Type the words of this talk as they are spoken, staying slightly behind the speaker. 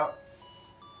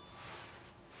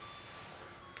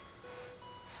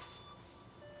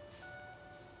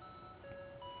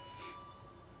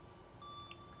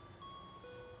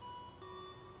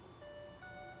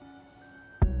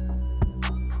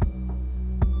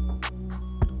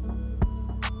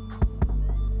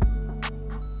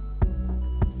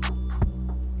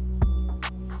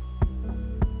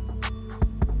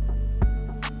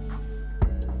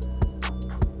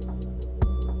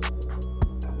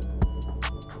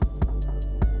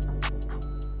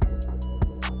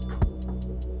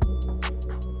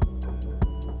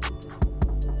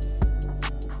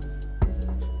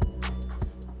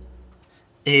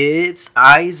It's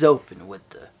Eyes Open with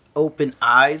the Open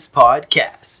Eyes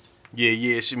Podcast. Yeah,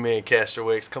 it's your man Castro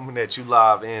X coming at you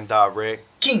live and direct.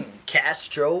 King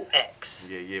Castro X.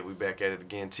 Yeah, we back at it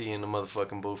again. T in the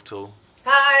motherfucking booth too.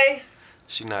 Hi.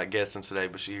 She not guessing today,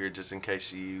 but she here just in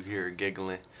case you hear her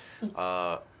giggling.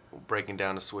 Breaking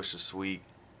down the Swisher Sweet.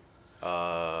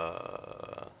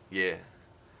 Yeah.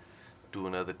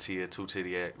 Doing other two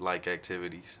titty like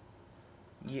activities.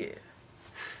 Yeah.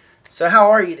 So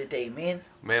how are you today, man?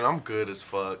 Man, I'm good as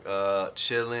fuck.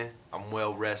 Chilling. I'm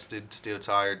well rested. Still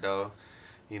tired though.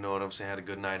 You know what I'm saying? Had a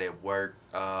good night at work.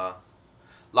 A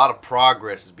lot of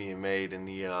progress is being made in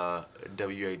the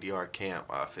WADR camp,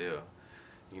 I feel.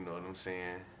 You know what I'm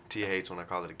saying? Tia hates when I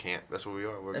call it a camp. That's what we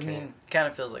are. We're a camp. Kind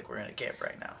of feels like we're in a camp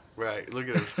right now. Right. Look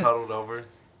at us huddled over.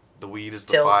 The weed is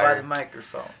the Tales fire. by the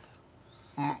microphone.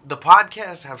 The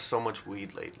podcasts have so much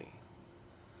weed lately.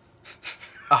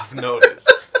 I've noticed.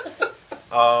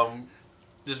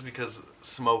 Just because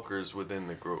smokers within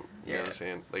the group. You know what I'm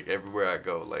saying? Like everywhere I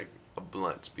go, like a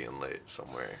blunt's being lit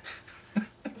somewhere.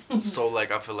 So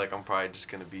like I feel like I'm probably just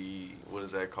gonna be, what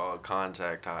is that called?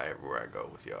 Contact high everywhere I go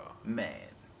with y'all. Man.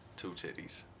 Two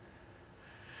titties.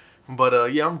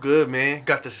 But yeah, I'm good, man.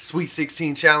 Got the Sweet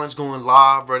 16 challenge going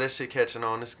live, bro. That shit catching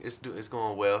on. It's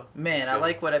going well. Man, I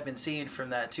like what I've been seeing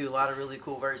from that too. A lot of really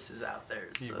cool verses out there.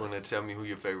 So. You wanna tell me who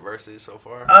your favorite verse is so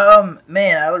far?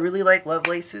 Man, I really like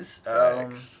Lovelace's.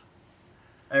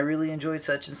 I really enjoyed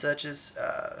Such and Such's.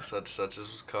 Such as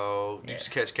was called. Yeah. Did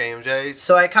you catch KMJ's?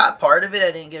 So I caught part of it. I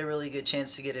didn't get a really good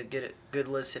chance to get a good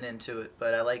listen into it,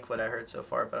 but I like what I heard so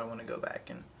far. But I want to go back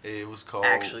and It was called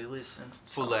actually listen.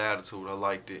 Full of Attitude. I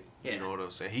liked it. Yeah. You know what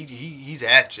I'm saying? He's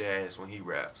at jazz when he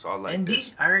raps, so I like and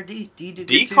that. I heard D did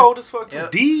D good cold as fuck too.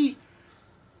 Yep. D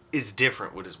is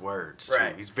different with his words too.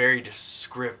 Right. He's very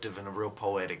descriptive in a real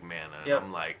poetic manner. And Yep.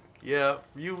 I'm like, yeah,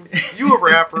 you a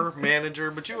rapper, manager,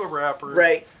 but you a rapper.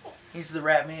 Right. He's the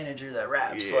rap manager that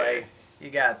raps. Yeah. Like, you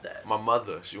got that. My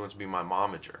mother, she wants to be my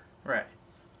momager. Right.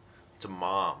 It's a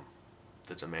mom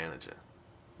that's a manager.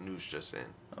 News just in.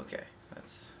 Okay.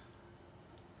 That's.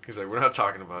 He's like, we're not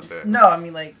talking about that. No, I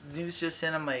mean, like, news just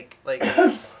in. I'm like,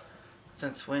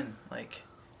 since when? Like.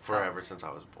 Forever since I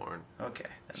was born. Okay.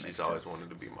 That She's makes always sense. wanted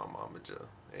to be my momager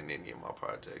in any of my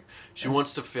project. She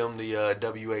wants to film the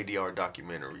WADR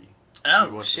documentary. Oh,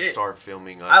 she wants shit. to start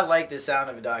filming us. I like the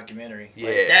sound of a documentary. Yeah.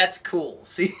 Like, that's cool.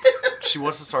 See? She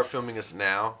wants to start filming us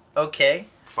now. Okay.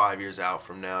 5 years out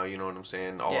from now, you know what I'm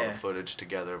saying? All Yeah. the footage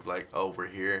together of like, oh, we're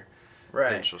here.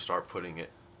 Right. Then she'll start putting it,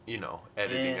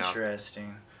 editing out.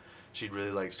 Interesting. She'd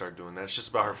really like to start doing that. It's just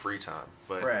about her free time.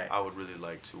 But Right. I would really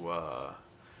like to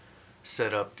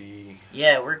set up the...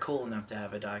 Yeah, we're cool enough to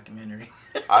have a documentary.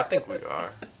 I think we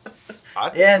are.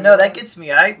 That gets me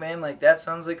hyped, man. Like, that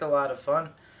sounds like a lot of fun.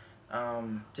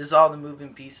 Just all the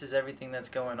moving pieces, everything that's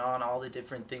going on, all the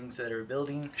different things that are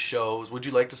building. Shows. Would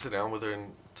you like to sit down with her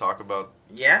and talk about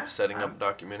setting up a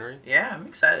documentary? Yeah, I'm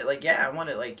excited. Like, yeah, I want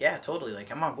to, like, yeah, totally.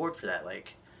 Like, I'm on board for that.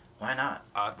 Like, why not?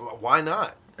 Why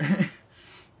not?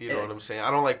 You know what I'm saying? I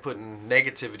don't like putting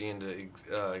negativity into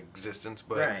existence,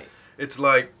 but right. It's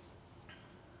like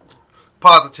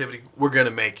positivity. We're going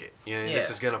to make it. This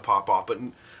is going to pop off. But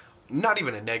not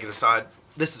even a negative side.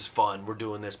 This is fun. We're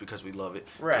doing this because we love it.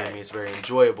 Right. You know what I mean? It's very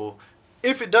enjoyable.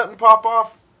 If it doesn't pop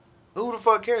off, who the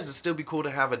fuck cares? It'd still be cool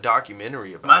to have a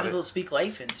documentary about it. Might as well speak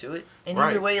life into it. And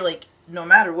either way, like, no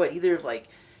matter what, either, like,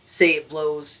 say it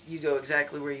blows, you go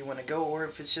exactly where you want to go, or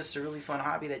if it's just a really fun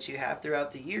hobby that you have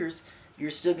throughout the years,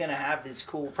 you're still going to have this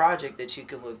cool project that you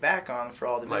can look back on for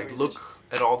all the memories. Like, look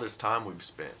at all this time we've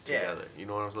spent together. You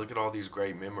know what I'm saying? Look at all these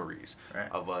great memories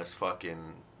of us fucking,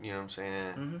 you know what I'm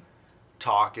saying? Mm-hmm.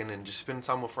 Talking and just spending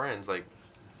time with friends. Like,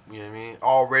 you know what I mean?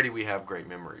 Already we have great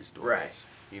memories doing this.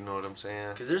 You know what I'm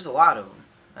saying? Because there's a lot of them.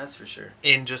 That's for sure.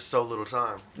 In just so little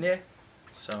time. Yeah.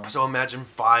 So imagine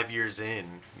 5 years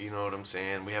in, you know what I'm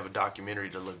saying? We have a documentary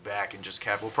to look back and just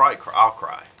we'll probably cry. I'll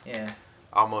cry. Yeah.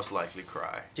 I'll most likely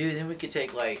cry. Dude, then we could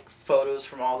take, like, photos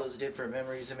from all those different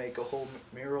memories and make a whole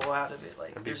mural out of it. Like,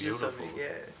 that'd be beautiful.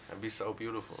 That'd be so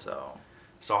beautiful.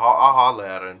 So I'll holler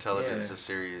at her and tell her that it's a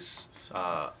serious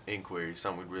inquiry,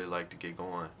 something we'd really like to get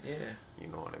going. Yeah. You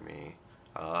know what I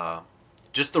mean?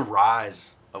 Just the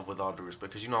rise of With All Due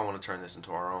Respect, because I want to turn this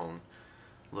into our own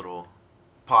little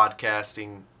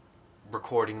podcasting,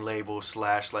 recording label /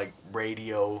 like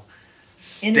radio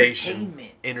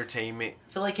station. Entertainment.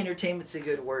 I feel like entertainment's a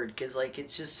good word, because, like,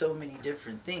 it's just so many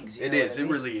different things. It is. It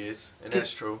really is. And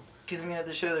that's true. Because, I mean, at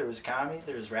the show there was comedy,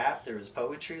 there was rap, there was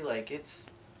poetry. Like,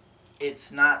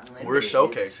 it's not limited. We're a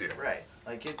showcase here. Right.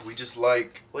 Like, it's... We just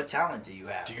like... What talent do you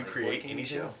have? Do you create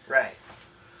anything? Right.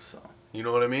 So... You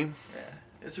know what I mean?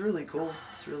 Yeah. It's really cool.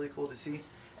 It's really cool to see.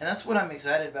 And that's what I'm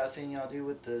excited about seeing y'all do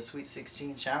with the Sweet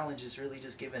 16 challenge is really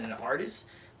just giving an artist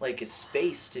like a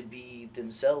space to be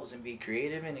themselves and be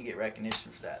creative and to get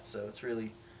recognition for that. So it's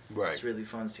really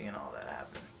fun seeing all that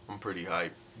happen. I'm pretty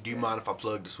hyped. Do you mind if I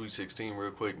plug the Sweet 16 real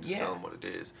quick and just tell them what it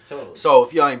is? Totally. So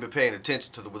if y'all ain't been paying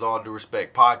attention to the With All Due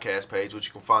Respect podcast page, which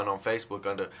you can find on Facebook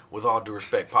under With All Due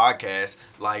Respect podcast,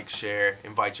 like, share,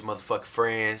 invite your motherfucking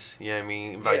friends. You know what I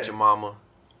mean? Invite your mama.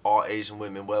 All Asian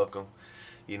women welcome.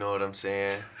 You know what I'm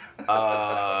saying?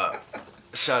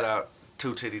 Shout out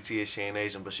to Titty Tia. She ain't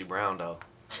Asian, but she brown though.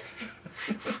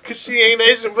 Cause she ain't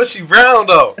Asian, but she brown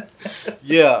though.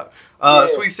 Yeah.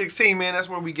 Sweet 16, man, that's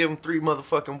where we give them 3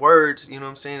 motherfucking words, you know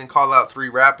what I'm saying, and call out 3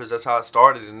 rappers. That's how it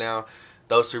started, and now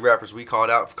those 3 rappers we called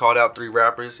out 3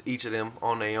 rappers, each of them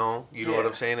on their own, you know what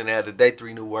I'm saying, and they had today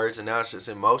 3 new words, and now it's just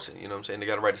in motion, you know what I'm saying. They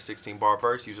got to write a 16-bar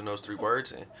verse using those 3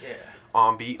 words, and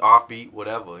on beat, off beat,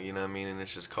 whatever, you know what I mean, and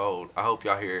it's just cold. I hope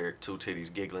y'all hear Two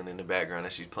Titties giggling in the background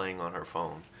as she's playing on her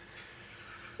phone.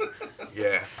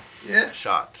 Yeah.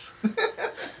 Shots.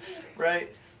 Right.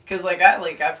 Because,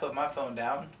 I put my phone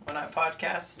down when I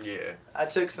podcast. Yeah. I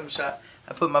took some shot.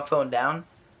 I put my phone down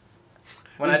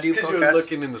when I do podcasts. Because you were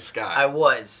looking in the sky. I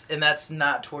was. And that's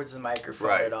not towards the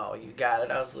microphone at all. You got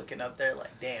it. I was looking up there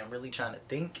like, damn, really trying to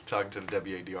think. Talking to the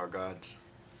WADR gods.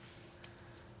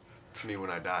 It's me when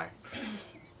I die.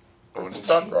 I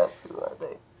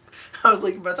was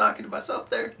like, am I talking to myself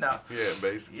there? No. Yeah,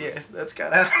 basically. Yeah, that's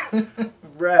kind of...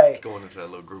 Right. It's going into that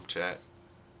little group chat.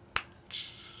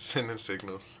 Sending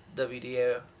signals.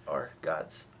 WDA or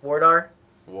gods. Wardar?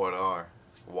 Wadar.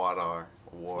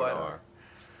 We're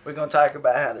going to talk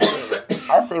about how to say it.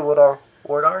 I say Wardar.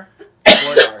 Wardar?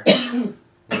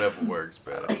 Whatever works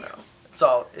better. I don't know. It's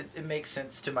all, it makes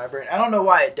sense to my brain. I don't know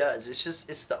why it does. It's just,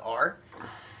 it's the R.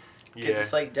 Because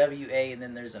it's like W-A and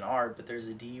then there's an R, but there's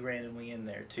a D randomly in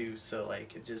there too. So,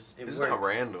 like, it works. It's not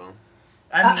random.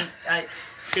 I mean,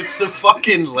 it's the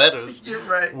fucking letters. You're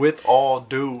right. With all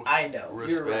due I know. respect.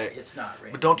 You're right. It's not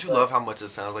random. But don't you love how much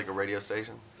it sounds like a radio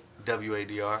station?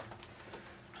 WADR?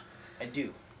 I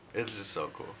do. It's just so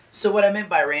cool. So what I meant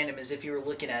by random is if you were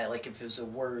looking at it like if it was a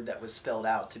word that was spelled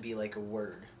out to be like a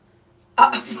word.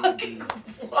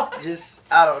 Just,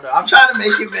 I don't know. I'm trying to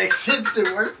make it make sense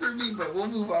and work for me, but we'll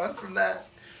move on from that.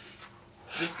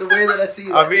 Just the way that I see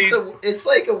it. I mean, it's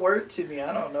like a word to me.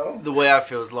 I don't know. The way I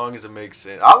feel, as long as it makes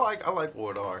sense. I like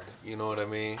word art. You know what I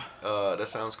mean? That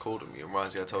sounds cool to me. It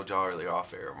reminds me, I told y'all earlier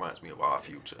off air, it reminds me of our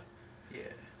future. Yeah.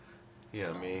 You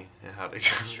know what I mean? And how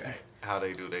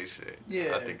they do their shit.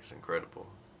 Yeah. I think it's incredible.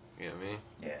 You know what I mean?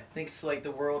 Yeah. I think it's like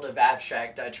the world of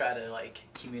abstract. I try to like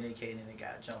communicate and it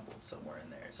got jumbled somewhere in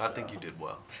there. So. I think you did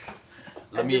well.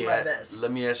 I did my best.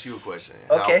 Let me ask you a question.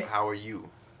 Okay. How are you?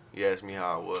 You asked me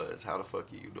how I was. How the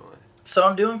fuck are you doing? So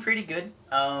I'm doing pretty good.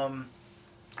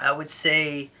 I would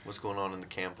say... What's going on in the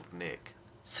camp of Nick?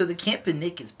 So the Camp of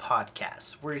Nick is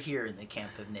podcasts. We're here in the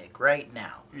Camp of Nick right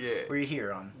now. Yeah. We're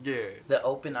here on the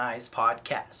Open Eyes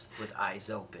podcast with eyes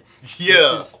open.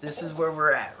 Yeah. This is where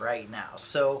we're at right now.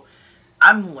 So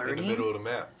I'm learning... In the middle of the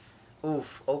map. Oof,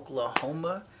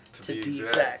 Oklahoma to be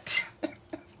exact.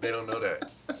 They don't know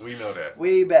that. We know that.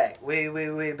 Way back.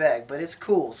 Way back. But it's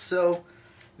cool. So...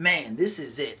 Man, this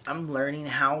is it. I'm learning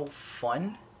how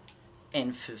fun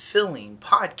and fulfilling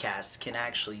podcasts can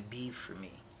actually be for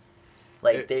me.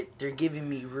 Like, they're giving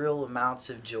me real amounts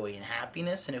of joy and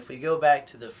happiness. And if we go back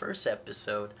to the first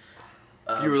episode...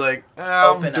 You were like,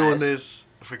 I'm doing this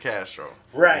for Castro.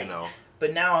 Right. You know?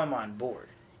 But now I'm on board.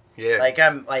 Yeah. I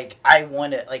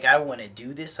want to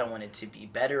do this. I want it to be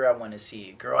better. I want to see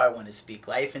it grow. I want to speak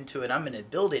life into it. I'm going to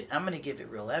build it. I'm going to give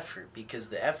it real effort. Because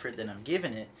the effort that I'm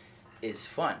giving it is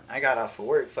fun. I got off of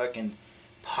work, fucking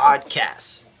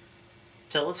podcasts.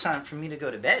 Till it's time for me to go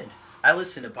to bed. I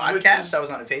listen to podcasts. I was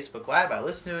on a Facebook Live. I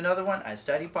listened to another one. I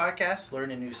study podcasts,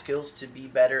 learning new skills to be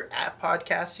better at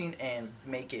podcasting and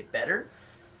make it better.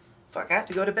 Fuck, I had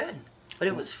to go to bed. But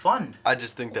it was fun. I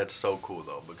just think that's so cool,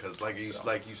 though, because like you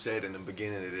said in the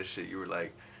beginning of this shit, you were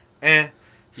like, yeah,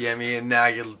 I mean, and now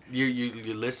you're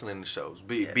listening to shows,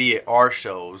 be it our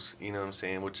shows, you know what I'm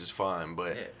saying, which is fine,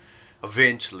 but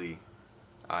eventually...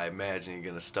 I imagine you're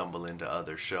gonna stumble into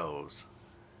other shows.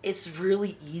 It's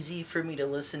really easy for me to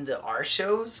listen to our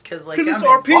shows because I'm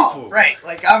our people, right?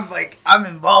 I'm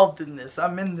involved in this.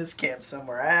 I'm in this camp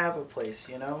somewhere. I have a place,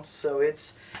 you know. So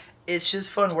it's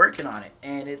just fun working on it,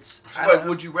 and it's. Like,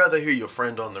 would you rather hear your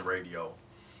friend on the radio,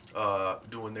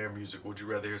 doing their music? Would you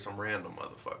rather hear some random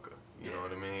motherfucker? You know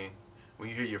what I mean? When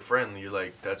you hear your friend, you're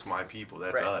like, that's my people.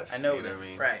 That's us. I know you know what I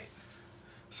mean? Right.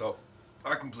 So,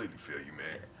 I completely feel you,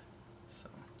 man. Yeah.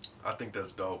 I think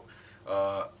that's dope.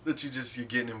 that you're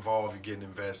getting involved, you're getting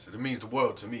invested. It means the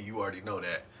world to me. You already know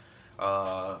that.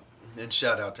 And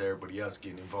shout out to everybody else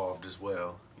getting involved as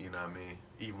well. You know what I mean?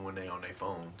 Even when they on their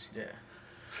phones. Yeah.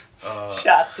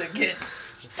 Shots again.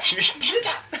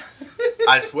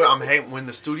 I swear, when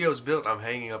the studio's built, I'm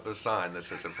hanging up a sign that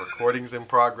says "Recordings in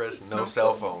progress, no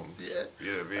cell phones." Yeah.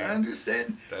 You know what I mean? I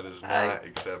understand. That is not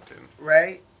accepted.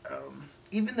 Right.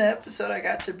 Even the episode I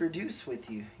got to produce with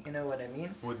you, you know what I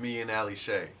mean? With me and Ali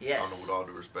Shay. Yes. On the With All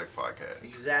Due Respect podcast.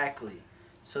 Exactly.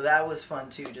 So that was fun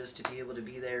too, just to be able to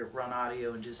be there, run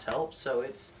audio, and just help. So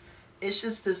it's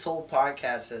just this whole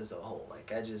podcast as a whole.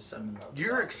 Like I'm in love.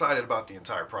 You're excited about the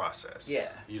entire process. Yeah.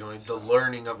 You know, the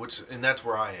learning of and that's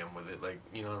where I am with it. Like,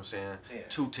 you know what I'm saying? Yeah.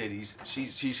 Two titties.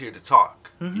 She's here to talk.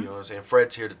 Mm-hmm. You know what I'm saying?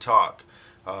 Fred's here to talk.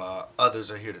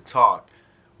 Others are here to talk.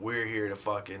 We're here to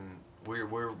fucking. We're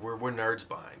nerds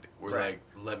behind it. We're right.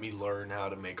 Like, let me learn how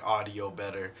to make audio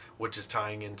better, which is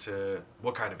tying into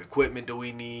what kind of equipment do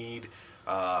we need.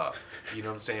 You know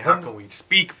what I'm saying? How can we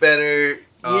speak better?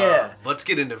 Yeah. Let's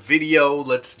get into video.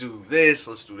 Let's do this.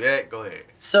 Let's do that. Go ahead.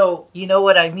 So, you know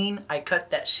what I mean? I cut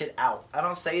that shit out. I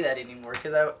don't say that anymore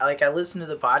because I listen to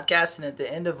the podcast, and at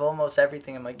the end of almost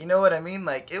everything, I'm like, you know what I mean?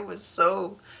 Like, it was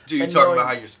so Dude, you're annoying. talking about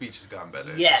how your speech has gotten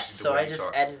better. Yes, so I just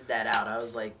edited that out. I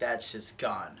was like, that's just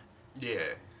gone.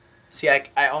 Yeah. See,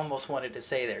 I almost wanted to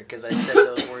say there because I said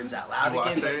those words out loud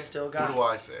again, but it's still gone. What do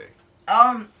I say?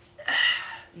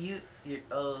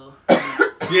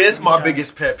 Yeah, it's my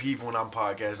biggest pet peeve when I'm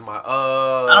podcasting.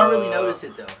 I don't really notice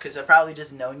it though, because I've probably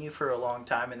just known you for a long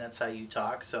time, and that's how you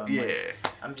talk. So I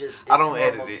don't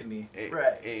edit it. To me.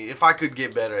 Right. If I could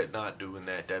get better at not doing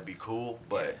that, that'd be cool.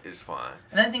 But it's fine.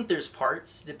 And I think there's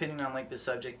parts depending on like the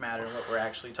subject matter and what we're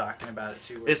actually talking about it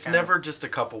too. It's never just a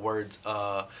couple words,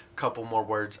 couple more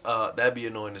words. That'd be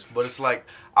annoying. But it's like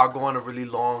I'll go on a really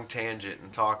long tangent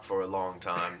and talk for a long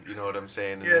time. You know what I'm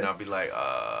saying? And then I'll be like,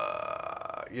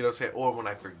 you know what I'm saying? Or when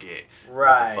I forget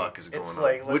what the fuck is going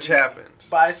on. Which happens.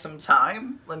 Buy some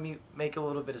time. Let me make a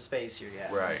little bit of space here.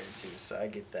 Yeah. Right. Too, so I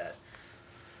get that.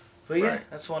 But yeah,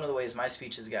 that's one of the ways my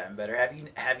speech has gotten better.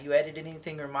 Have you edited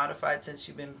anything or modified since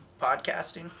you've been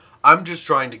podcasting? I'm just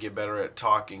trying to get better at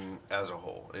talking as a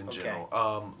whole in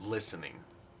general. Listening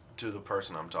to the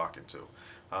person I'm talking to.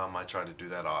 I try to do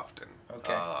that often.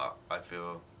 Okay. I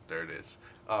feel there it is.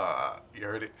 You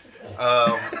heard it?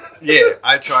 Yeah,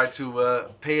 I try to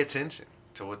pay attention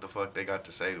to what the fuck they got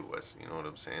to say to us. You know what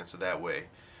I'm saying? So that way,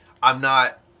 I'm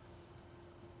not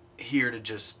here to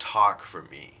just talk for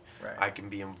me. Right. I can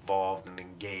be involved and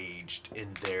engaged in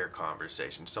their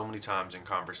conversation. So many times in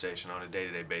conversation on a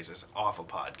day-to-day basis off of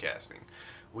podcasting,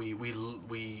 we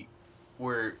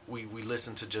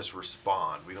listen to just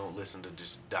respond. We don't listen to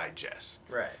just digest.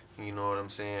 Right. You know what I'm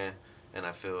saying? And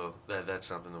I feel that that's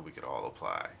something that we could all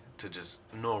apply to just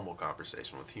normal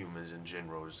conversation with humans in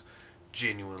general, is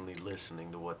genuinely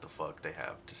listening to what the fuck they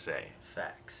have to say.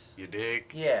 Facts. You dig?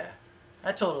 Yeah.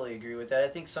 I totally agree with that. I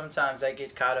think sometimes I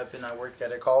get caught up in, I worked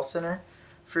at a call center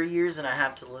for years and I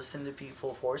have to listen to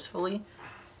people forcefully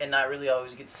and not really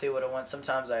always get to say what I want.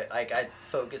 Sometimes I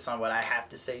focus on what I have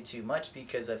to say too much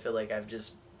because I feel like I've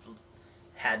just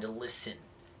had to listen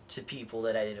to people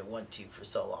that I didn't want to for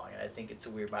so long, and I think it's a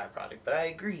weird byproduct. But I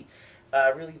agree,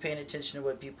 really paying attention to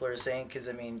what people are saying, because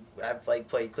I mean, I've like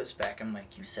played clips back. I'm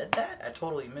like, you said that? I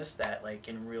totally missed that, like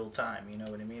in real time. You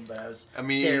know what I mean? But I was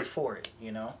there for it.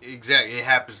 You know? Exactly. It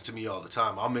happens to me all the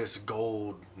time. I'll miss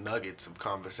gold nuggets of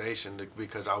conversation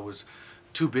because I was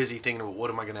too busy thinking about what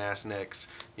am I going to ask next.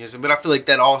 You know, but I feel like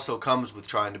that also comes with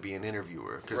trying to be an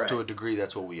interviewer, because to a degree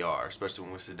that's what we are, especially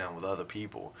when we sit down with other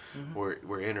people. Mm-hmm.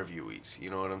 We're interviewees. You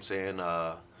know what I'm saying?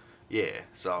 Yeah.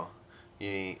 So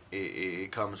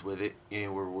it comes with it,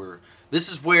 and we're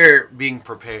this is where being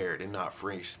prepared and not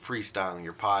freestyling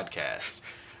your podcast,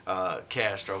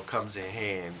 Castro, comes in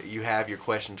hand. You have your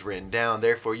questions written down,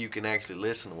 therefore you can actually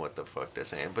listen to what the fuck they're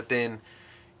saying. But then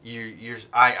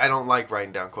I don't like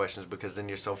writing down questions, because then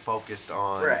you're so focused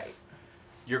on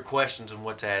your questions and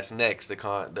what to ask next.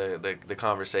 The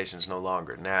conversation is no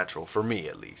longer natural, for me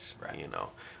at least. Right. You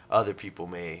know, other people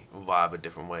may vibe a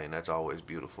different way, and that's always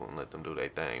beautiful, and let them do their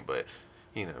thing. But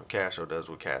you know, Castro does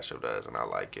what Castro does, and I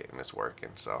like it, and it's working,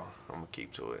 so I'm gonna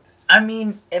keep to it. I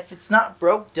mean, if it's not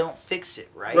broke, don't fix it,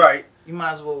 right? Right. You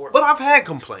might as well work. But I've had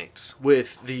complaints with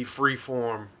the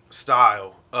freeform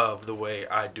style of the way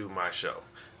I do my show.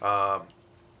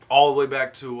 All the way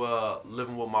back to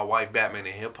living with my wife, Batman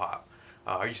and hip hop.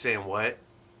 Are you saying what?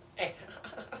 Why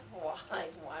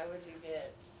would you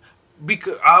get?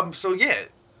 Because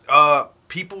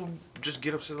people just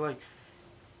get upset like,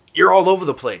 you're all over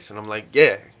the place. And I'm like,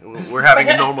 yeah, we're having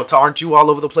a normal time. Aren't you all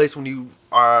over the place when you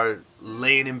are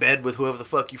laying in bed with whoever the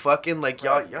fuck you fucking? Like,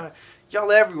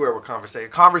 y'all everywhere with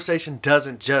conversation. Conversation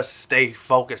doesn't just stay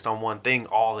focused on one thing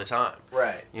all the time.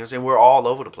 Right. You know what I'm saying? We're all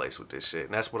over the place with this shit.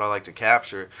 And that's what I like to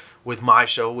capture with my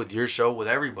show, with your show, with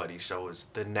everybody's show, is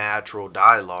the natural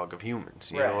dialogue of humans.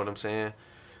 You know what I'm saying?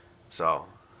 So.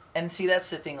 And see, that's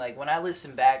the thing. Like, when I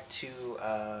listen back to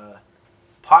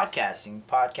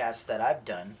podcasts that I've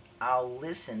done, I'll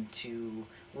listen to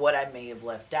what I may have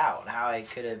left out, how I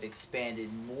could have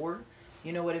expanded more,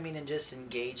 you know what I mean, and just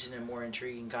engaged in a more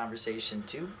intriguing conversation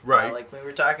too. Right. Like when we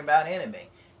were talking about anime,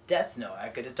 Death Note, I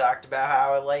could have talked about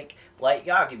how I like Light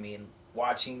Yagami, and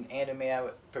watching anime, I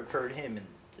preferred him in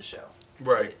the show.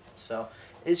 Right. So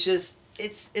it's just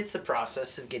it's a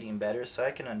process of getting better. So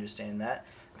I can understand that.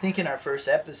 I think in our first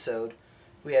episode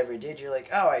we ever did, you're like,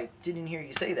 oh, I didn't hear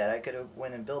you say that. I could have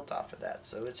went and built off of that.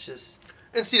 So it's just.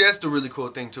 And see, that's the really cool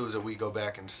thing too, is that we go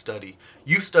back and study.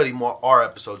 You study more our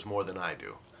episodes more than I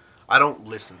do. I don't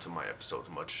listen to my episodes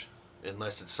much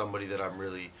unless it's somebody that I'm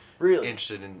really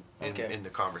interested in the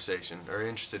conversation or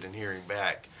interested in hearing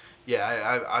back.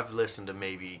 Yeah, I've listened to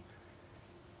maybe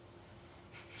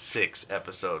 6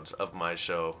 episodes of my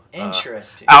show.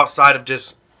 Interesting. Outside of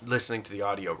just listening to the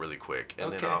audio really quick,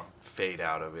 and then I'll fade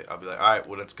out of it. I'll be like, all right,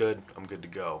 well, that's good. I'm good to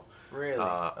go. Really?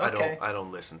 I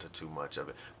don't listen to too much of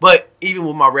it. But even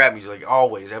with my rap music, like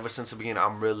always, ever since the beginning,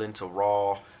 I'm real into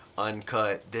raw,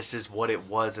 uncut. This is what it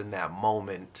was in that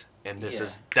moment, and this is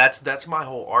that's my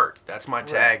whole art. That's my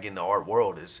tag in the art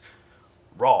world, is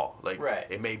raw. Like,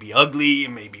 it may be ugly,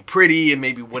 it may be pretty, it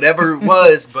may be whatever it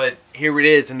was, but here it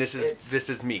is, and this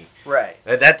is me. Right.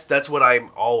 That's what I'm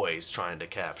always trying to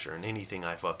capture in anything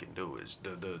I fucking do, is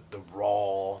the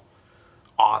raw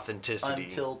authenticity,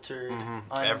 unfiltered,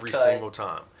 every single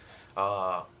time.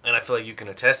 And I feel like you can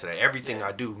attest to that. Everything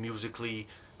I do, musically,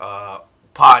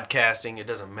 podcasting, it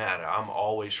doesn't matter. I'm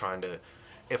always trying to.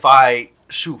 If I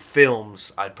shoot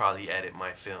films, I'd probably edit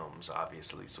my films,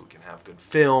 obviously, so we can have good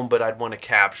film. But I'd want to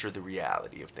capture the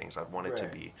reality of things. I'd want it to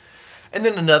be. And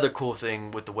then another cool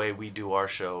thing with the way we do our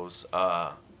shows,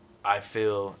 I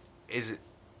feel, is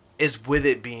with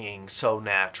it being so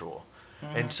natural.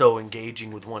 And so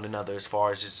engaging with one another, as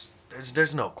far as just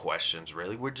there's no questions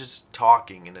really. We're just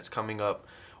talking, and it's coming up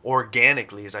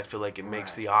organically, as I feel like it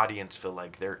makes the audience feel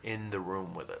like they're in the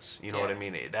room with us. You know what I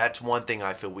mean? That's one thing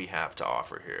I feel we have to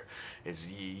offer here, is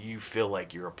you feel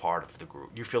like you're a part of the group.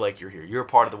 You feel like you're here. You're a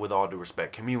part of the With All Due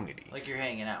Respect community. Like you're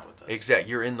hanging out with us. Exactly.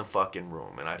 You're in the fucking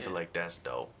room, and I feel like that's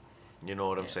dope. You know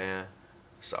what I'm saying?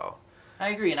 So. I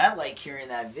agree, and I like hearing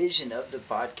that vision of the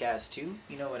podcast too.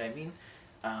 You know what I mean?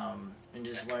 And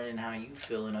just learning how you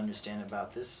feel and understand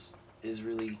about this is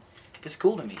really, it's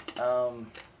cool to me.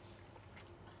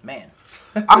 Man.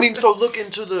 I mean, so look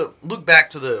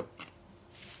back to the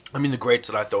greats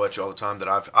that I throw at you all the time that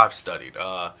I've studied.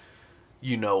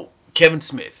 You know, Kevin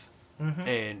Smith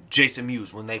and Jason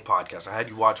Mewes, when they podcast. I had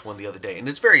you watch one the other day, and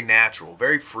it's very natural,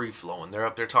 very free flowing. They're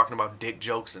up there talking about dick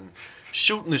jokes and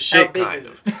shooting the shit, kind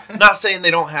of. Not saying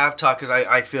they don't have talk, because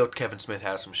I feel Kevin Smith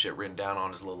has some shit written down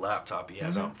on his little laptop he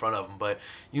has out in front of him, but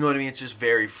you know what I mean? It's just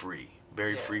very free,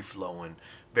 very free flowing,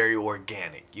 very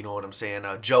organic. You know what I'm saying?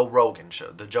 Joe Rogan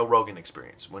show, the Joe Rogan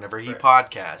Experience. Whenever he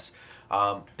podcasts,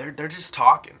 they're just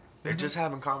talking. They're just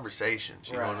having conversations,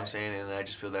 you know what I'm saying? And I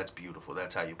just feel that's beautiful.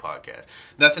 That's how you podcast.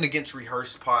 Nothing against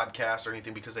rehearsed podcasts or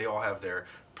anything, because they all have their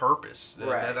purpose.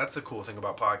 That's the cool thing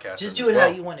about podcasts. Just do it how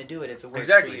you want to do it if it works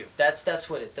for you. That's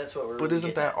what we're. But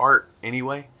isn't that art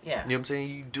anyway? Yeah. You know what I'm saying?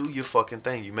 You do your fucking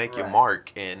thing. You make your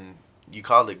mark, and you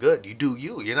call it good. You do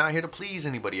you. You're not here to please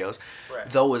anybody else.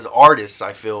 Right. Though as artists,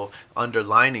 I feel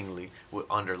underliningly,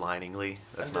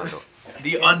 that's not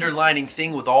the underlining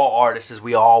thing with all artists is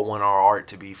we all want our art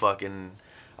to be fucking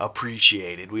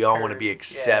appreciated. We all want to be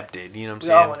accepted. You know what I'm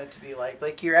saying? We all want it to be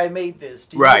like here, I made this.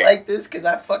 Do you like this? Because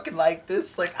I fucking like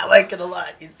this. Like, I like it a lot.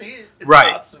 You see it? It's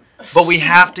awesome. But we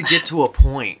have to get to a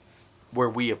point where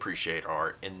we appreciate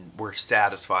art and we're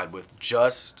satisfied with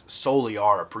just solely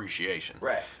our appreciation.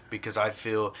 Right. Because I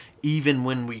feel even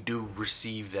when we do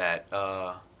receive that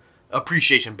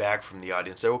appreciation back from the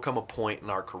audience, there will come a point in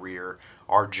our career,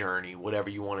 our journey, whatever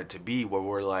you want it to be, where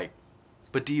we're like,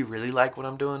 but do you really like what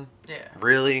I'm doing? Yeah.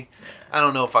 Really? Yeah. I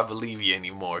don't know if I believe you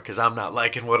anymore, because I'm not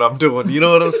liking what I'm doing. You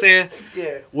know what I'm saying?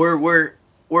 Yeah. We're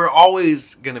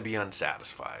always gonna be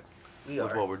unsatisfied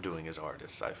with what we're doing as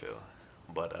artists, I feel.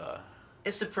 But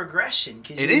it's a progression,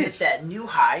 because you hit that new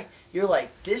high. You're like,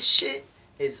 this shit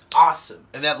is awesome.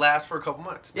 And that lasts for a couple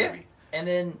months, maybe. And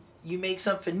then you make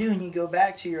something new and you go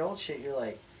back to your old shit. You're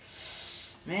like,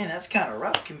 Man, that's kind of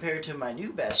rough compared to my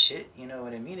new best shit. You know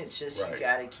what I mean? It's just Right. you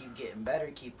gotta keep getting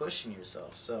better, keep pushing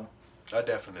yourself. So. I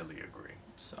definitely agree.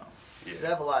 So. Yeah. Cause I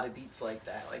have a lot of beats like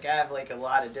that. Like I have like a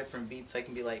lot of different beats. I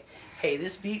can be like, hey,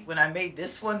 this beat when I made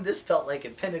this one, this felt like a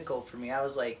pinnacle for me. I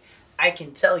was like, I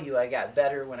can tell you I got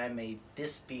better when I made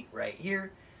this beat right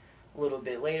here. A little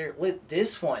bit later, with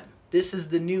this one, this is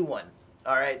the new one.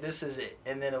 All right, this is it.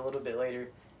 And then a little bit later,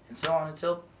 and so on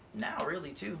until now,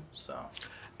 really too. So.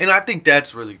 And I think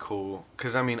that's really cool,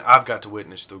 because, I mean, I've got to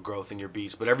witness the growth in your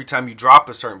beats, but every time you drop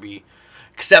a certain beat,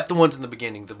 except the ones in the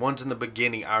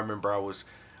beginning, I remember I was,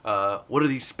 what are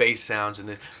these space sounds?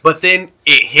 But then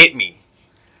it hit me,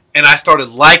 and I started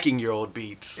liking your old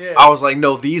beats. Yeah. I was like,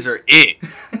 no, these are it.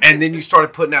 And then you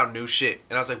started putting out new shit,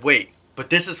 and I was like, wait, but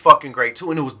this is fucking great,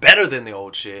 too, and it was better than the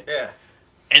old shit. Yeah.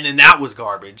 And then that was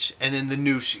garbage, and then the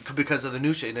new shit, because of the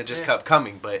new shit, and it just kept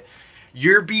coming, but...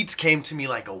 Your beats came to me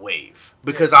like a wave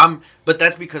because but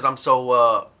that's because I'm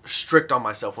so strict on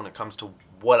myself when it comes to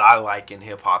what I like in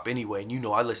hip hop anyway. And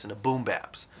I listen to boom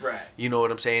baps. Right. You know what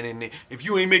I'm saying? And if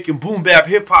you ain't making boom bap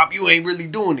hip hop, you ain't really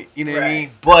doing it. You know what I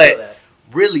mean? But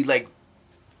really, like,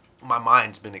 my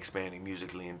mind's been expanding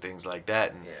musically and things like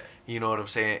that. And you know what I'm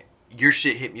saying? Your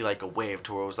shit hit me like a wave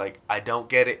to where it was like, I don't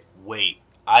get it. Wait,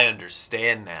 I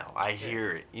understand now. I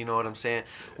hear it. You know what I'm saying?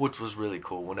 Which was really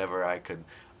cool. Whenever I could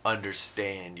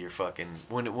understand your fucking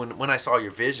when I saw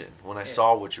your vision, when I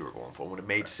saw what you were going for, when it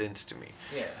made sense to me.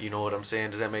 Yeah. You know what I'm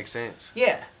saying? Does that make sense?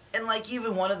 Yeah. And like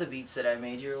even one of the beats that I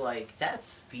made, you're like, that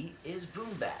beat is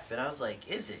boom bap. And I was like,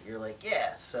 is it? You're like,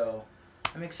 yeah. So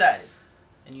I'm excited.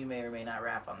 And you may or may not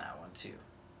rap on that one too.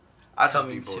 I just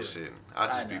be bullshitting. I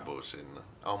just be bullshitting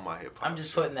on my hip hop. I'm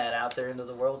just putting that out there into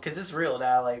the world because it's real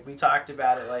now. Like we talked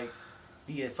about it like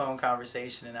via phone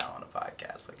conversation and now on a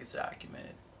podcast. Like it's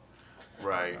documented.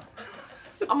 Right.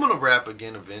 I'm gonna rap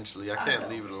again eventually. I can't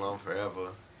leave it alone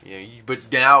forever. Yeah.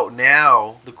 But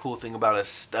now the cool thing about us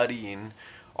studying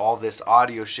all this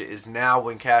audio shit is now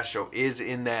when Castro is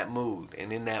in that mood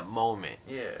and in that moment.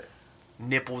 Yeah.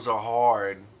 Nipples are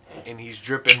hard and he's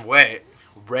dripping wet,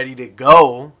 ready to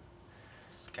go.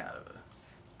 It's kind of an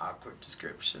awkward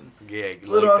description. Yeah. A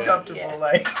little uncomfortable,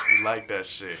 like. You like that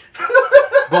shit.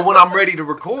 But when I'm ready to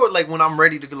record, like when I'm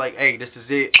ready to be like, hey, this is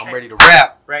it. I'm ready to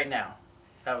rap. Right now.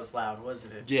 That was loud,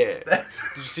 wasn't it? Yeah. Did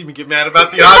you see me get mad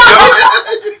about the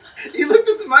audio? You looked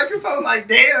at the microphone like,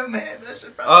 damn, man, that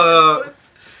should probably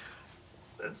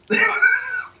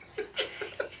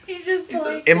He just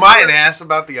like... Am I an ass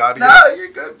about the audio? No,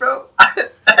 you're good, bro.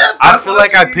 I feel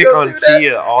like I pick on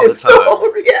Tia all the time. It's a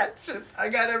whole reaction. I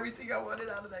got everything I wanted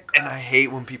out of that crowd. And I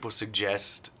hate when people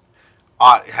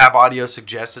have audio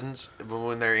suggestions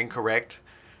when they're incorrect.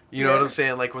 You know what I'm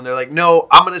saying? Like when they're like, no,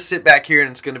 I'm going to sit back here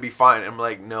and it's going to be fine. I'm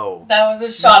like, no. That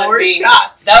was a shot More at me.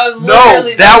 shots. That was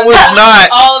literally... No, that was not...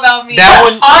 all about me.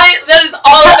 That is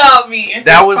all about me.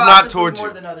 That was not towards you.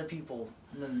 More than other people.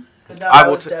 But no,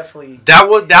 that was definitely... That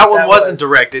one wasn't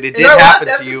directed. It did happen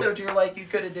to you. In our last episode, you're like, you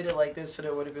could have did it like this and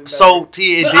it would have been better. So,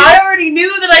 Tia, But I already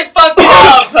knew that I fucked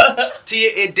it up. Tia,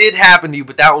 it did happen to you,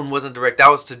 but that one wasn't direct. That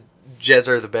was to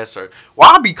Jezzer the best sir. Well,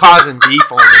 I'll be causing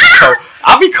beef on this show.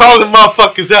 I'll be calling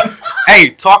motherfuckers out. Hey,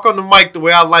 talk on the mic the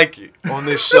way I like it on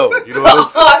this show. You know what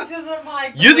I'm saying? Talk to the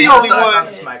mic. You're the only one on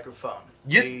this microphone.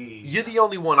 You're the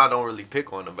only one I don't really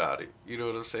pick on about it. You know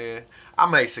what I'm saying? I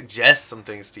may suggest some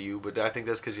things to you, but I think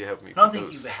that's because you helped me. I don't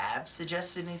think you have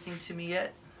suggested anything to me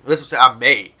yet. That's what I'm saying. I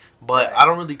may, but I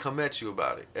don't really come at you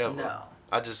about it ever. No.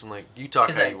 I just am like, you talk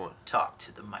how you want. Talk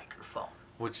to the microphone.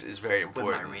 Which is very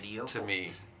important with my radio to me.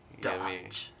 You know what I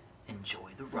mean?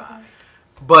 Enjoy the ride.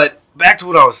 But back to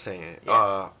what I was saying.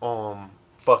 Yeah.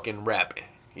 Fucking rapping.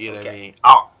 You know what I mean?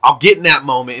 I'll get in that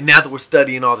moment, and now that we're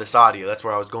studying all this audio, that's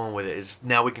where I was going with it, is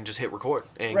now we can just hit record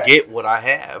and get what I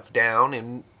have down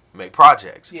and make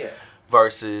projects. Yeah.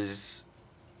 Versus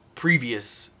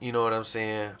previous, you know what I'm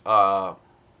saying?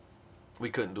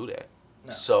 We couldn't do that.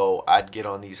 No. So I'd get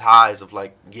on these highs of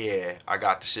like, yeah, I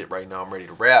got the shit right now, I'm ready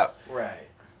to rap. Right.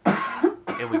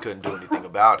 And we couldn't do anything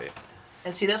about it.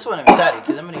 And see, that's what I'm excited,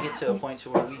 because I'm going to get to a point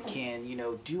to where we can,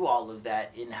 do all of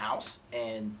that in-house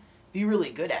and be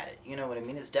really good at it. You know what I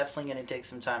mean? It's definitely going to take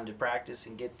some time to practice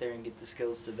and get there and get the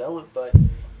skills developed, but...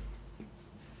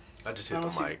 I just hit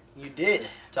the mic. You did,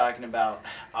 talking about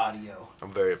audio.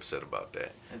 I'm very upset about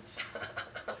that. It's...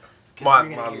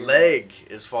 My leg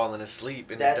is falling asleep,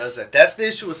 and it does that. That's the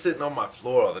issue with sitting on my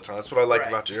floor all the time. That's what I like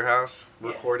about your house,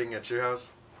 recording at your house.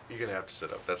 You're going to have to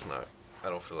sit up. That's not... I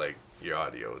don't feel like your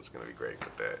audio is going to be great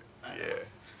with that. Yeah.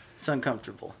 It's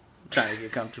uncomfortable. I'm trying to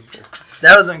get comfortable.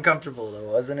 That was uncomfortable,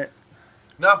 though, wasn't it?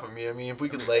 Not for me. I mean, if we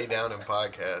could lay down and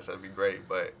podcast, that'd be great,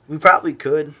 but... We probably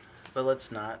could, but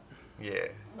let's not. Yeah.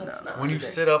 Let's not When do you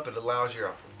that. sit up, it allows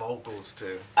your vocals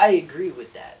to, I agree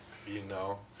with that. you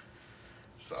know.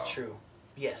 So It's true.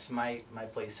 Yes, my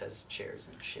place has chairs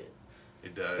and shit.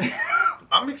 it does.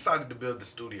 I'm excited to build the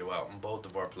studio out in both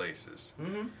of our places.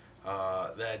 Mhm.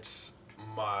 That's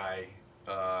my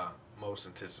most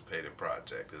anticipated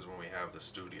project is when we have the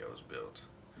studios built.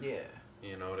 Yeah.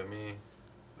 You know what I mean?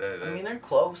 I mean, they're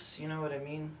close. You know what I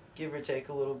mean? Give or take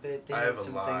a little bit. They I need have a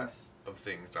some lot things. of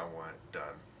things I want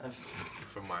done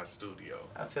for my studio.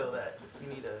 I feel that you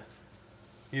need a.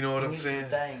 You know what you I'm need saying? Some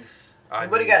things. I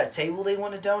Anybody need- got a table they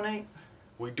want to donate?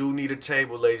 We do need a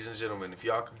table, ladies and gentlemen. If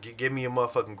y'all could give me a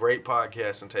motherfucking great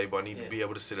podcasting table, I need to be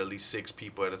able to sit at least 6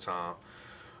 people at a time.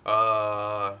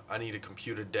 I need a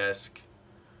computer desk.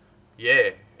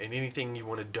 Yeah, and anything you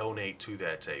want to donate to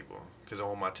that table. Because I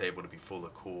want my table to be full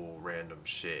of cool, random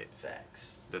shit. Facts.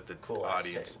 That the Cool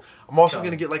audience. table. I'm also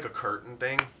going to get like a curtain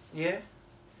thing. Yeah?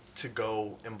 To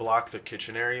go and block the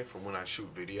kitchen area from when I shoot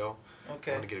video.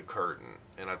 Okay. I'm going to get a curtain,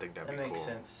 and I think that'd be cool. That makes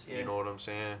sense, yeah. You know what I'm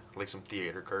saying? Like some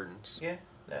theater curtains. Yeah,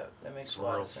 that makes some a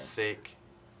lot real of sense. thick.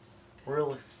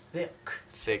 Real thick.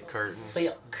 Thick curtains.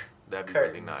 Thick. That'd be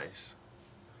curtains. really nice.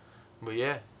 But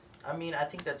yeah. I mean, I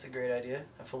think that's a great idea.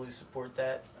 I fully support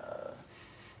that.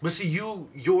 But see,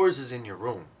 yours is in your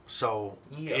room, so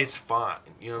Yeah. it's fine.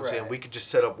 You know what I'm saying? Right. We could just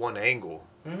set up one angle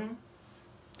Mm-hmm.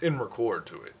 and record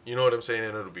to it. You know what I'm saying?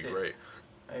 And it'll be great.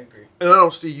 I agree. And I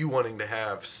don't see you wanting to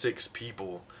have 6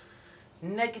 people.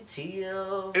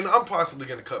 Negative. And I'm possibly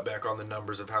going to cut back on the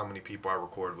numbers of how many people I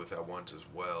record with at once as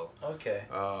well. Okay.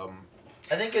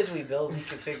 I think as we build, we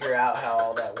can figure out how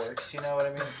all that works. You know what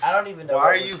I mean? I don't even know Why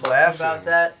what are was you funny laughing? about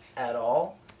that at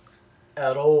all.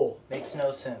 At all. Makes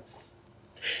no sense.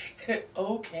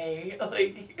 Okay.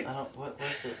 Like. I don't. What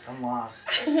was it? I'm lost.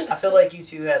 I feel like you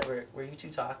two were you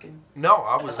two talking? No,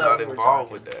 I was thought not we were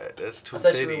involved talking. with that. That's 2 I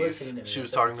thought you were listening to titties. me. She I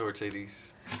was thought talking you- to her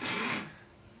titties.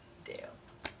 Damn.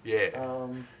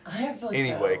 Yeah. I have to like.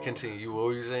 Anyway, go. continue. What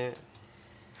were you saying?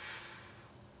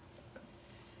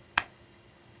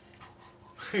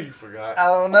 You forgot. I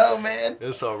don't know, man.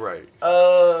 It's all right.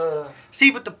 Uh.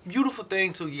 See, but the beautiful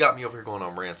thing too, you got me over here going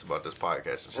on rants about this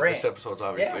podcast. And shit. Rant. This episode's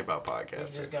obviously Yeah. about I'm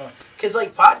podcasting. just gonna, cause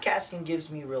like podcasting gives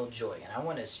me real joy, and I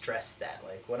want to stress that.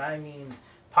 Like when I mean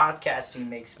podcasting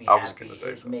makes me I was happy, gonna say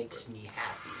it something, makes but- me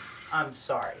happy. I'm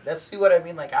sorry. That's what I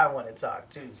mean. Like I want to talk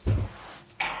too. So.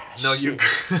 No, you.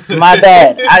 Shit. My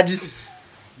bad. I just.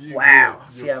 You Wow.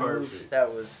 good. See, You're I moved. perfect.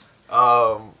 That was.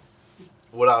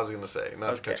 What I was gonna say, not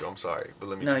to Okay. cut you. I'm sorry, but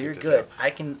let me. No, just you're get this good. out.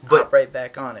 I can But hop right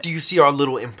back on it. Do you see our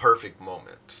little imperfect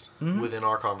moments Mhm. within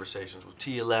our conversations with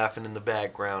Tia laughing in the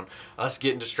background, us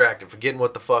getting distracted, forgetting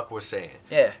what the fuck we're saying?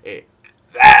 Yeah.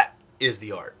 That is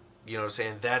the art. You know what I'm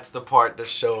saying? That's the part that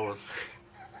shows.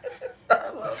 I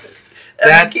love it.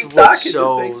 That's keep what talking.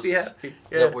 shows This makes me happy.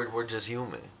 Yeah. that we're just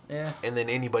human. Yeah. And then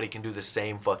anybody can do the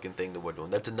same fucking thing that we're doing.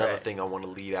 That's another Right. thing I want to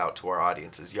lead out to our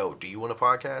audience is, yo, do you want a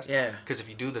podcast? Yeah. Because if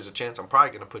you do, there's a chance I'm probably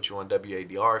going to put you on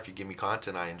WADR if you give me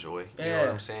content I enjoy. You know what Yeah.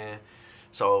 I'm saying?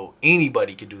 So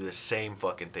anybody could do the same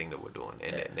fucking thing that we're doing.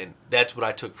 And that's what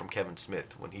I took from Kevin Smith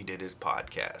when he did his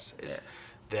podcast, is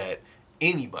that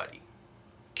anybody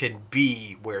can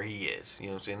be where he is. You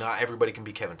know what I'm saying? Not everybody can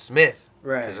be Kevin Smith.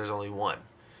 Right. Because there's only one.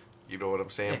 You know what I'm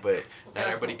saying? But not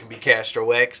everybody can be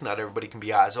Castro X. Not everybody can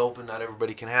be eyes open. Not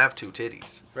everybody can have 2 titties.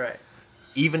 Right.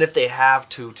 Even if they have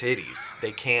 2 titties,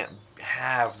 they can't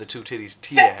have the 2 titties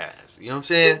Tia has. You know what I'm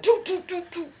saying?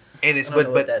 And it's I don't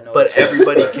know what that but noise was.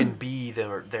 everybody can be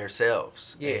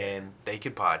themselves. Yeah. And they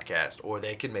could podcast, or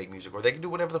they could make music, or they can do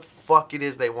whatever the fuck it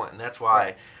is they want. And that's why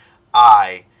Right.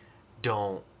 I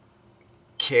don't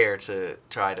care to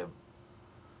try to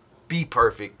be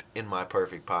perfect in my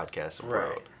perfect podcast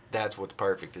world. Right. That's what's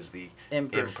perfect, is the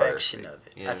Imperfection imperfect. of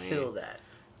it. You know I what I feel mean? that.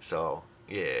 So,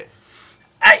 yeah.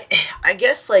 I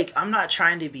guess like I'm not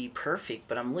trying to be perfect,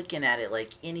 but I'm looking at it like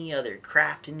any other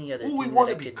craft, any other Well, we thing want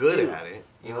that to I be could good do. at it.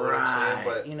 You know what I'm saying?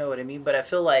 But you know what I mean? But I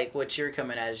feel like what you're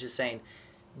coming at is just saying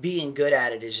being good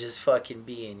at it is just fucking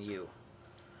being you.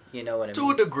 You know what I to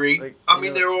mean? a degree, Like, I you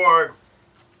mean, know- there are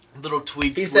little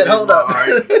tweaks. He said, within "Hold my up,"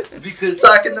 art, because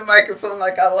talking the microphone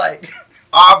like I like.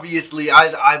 obviously,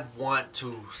 I want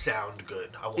to sound good.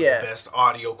 I want Yeah. the best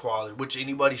audio quality, which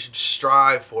anybody should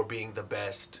strive for, being the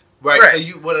best. Right. Right.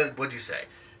 So what'd you say?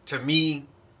 To me,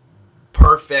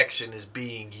 perfection is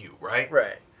being you. Right.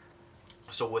 Right.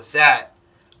 So with that,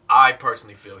 I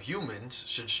personally feel humans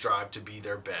should strive to be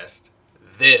their best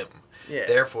them. Yeah.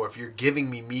 Therefore, if you're giving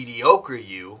me mediocre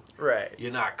you, Right.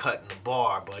 you're not cutting the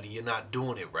bar, buddy. You're not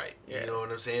doing it right. Yeah. You know what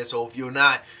I'm saying? So if you're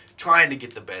not trying to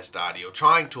get the best audio,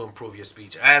 trying to improve your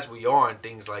speech, as we are, and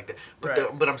things like that. But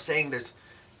Right. but I'm saying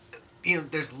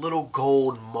there's little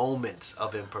gold moments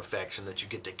of imperfection that you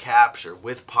get to capture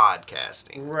with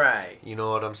podcasting. Right. You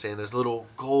know what I'm saying? There's little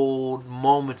gold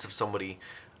moments of somebody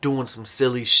doing some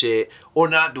silly shit or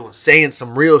not saying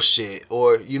some real shit,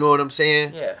 or you know what I'm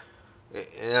saying? Yeah.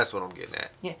 And that's what I'm getting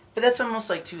at. Yeah, but that's almost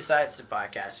like two sides to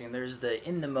podcasting. There's the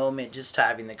in the moment, just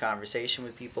having the conversation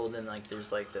with people. Then like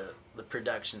there's like the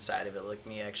production side of it, like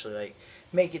me actually like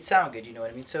make it sound good. You know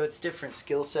what I mean? So it's different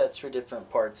skill sets for different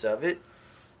parts of it.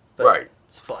 But Right.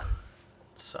 It's fun.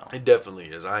 So It definitely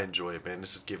is. I enjoy it, man.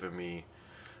 This is giving me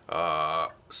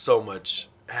so much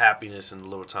happiness in the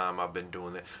little time I've been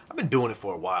doing it. I've been doing it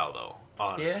for a while though,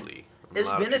 honestly. Yeah. It's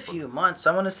been a few months.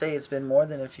 I want to say it's been more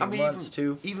than a few months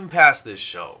too. Even past this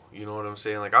show, you know what I'm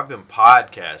saying? Like I've been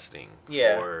podcasting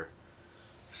for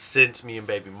since me and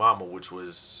Baby Mama, which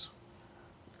was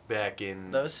back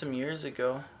in that was some years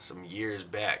ago. Some years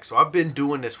back. So I've been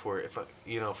doing this for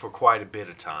quite a bit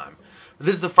of time. But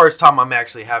this is the first time I'm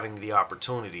actually having the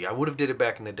opportunity. I would have did it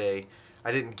back in the day.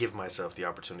 I didn't give myself the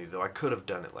opportunity though. I could have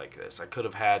done it like this. I could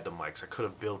have had the mics. I could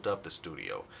have built up the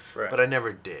studio. Right. But I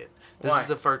never did. Why? This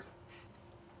is the first.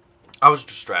 I was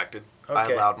distracted. Okay. I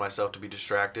allowed myself to be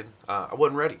distracted. I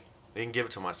wasn't ready. I didn't give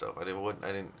it to myself. I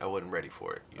wasn't ready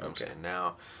for it. You know what I'm saying?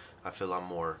 Now, I feel I'm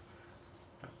more.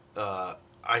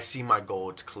 I see my goal.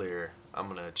 It's clear. I'm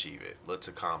gonna achieve it. Let's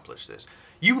accomplish this.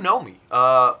 You know me.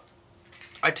 I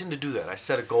tend to do that. I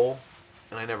set a goal,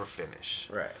 and I never finish.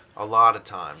 Right. A lot of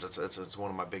times, that's one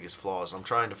of my biggest flaws. I'm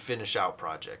trying to finish out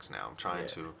projects now. I'm trying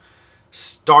to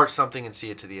start something and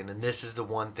see it to the end. And this is the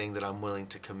one thing that I'm willing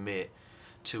to commit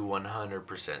to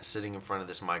 100%. Sitting in front of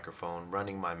this microphone,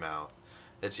 running my mouth.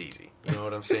 It's easy. You know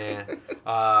what I'm saying?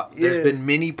 There's been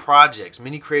many projects,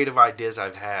 many creative ideas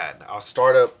I've had. I'll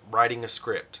start up writing a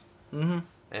script. Mm-hmm.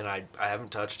 And I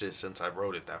haven't touched it since I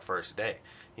wrote it that first day.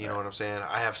 You know what I'm saying?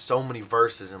 I have so many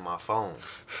verses in my phone.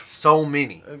 So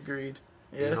many. Agreed.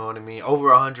 Yeah. You know what I mean? Over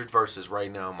 100 verses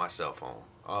right now on my cell phone.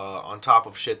 On top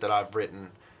of shit that I've written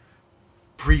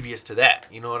previous to that.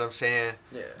 You know what I'm saying?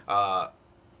 Yeah.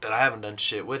 That I haven't done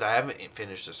shit with. I haven't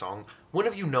finished a song. When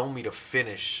have you known me to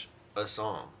finish a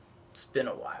song? It's been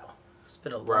a while. It's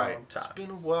been a long time. It's been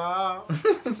a while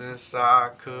since I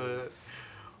could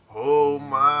hold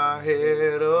my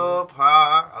head up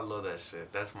high. I love that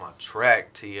shit. That's my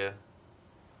track, Tia.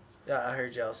 Yeah, I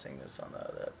heard y'all sing this on the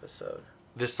other episode.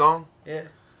 This song? Yeah.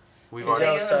 We've already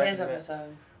already his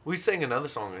episode. We sang another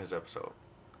song in his episode.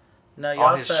 No, y'all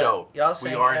on his show. Y'all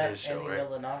sang we are in his show, Andy right?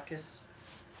 Milonakis.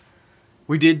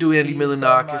 We did do Andy Peas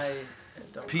Milonakis.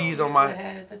 Peas on my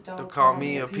head, but don't call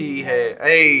me a pea head.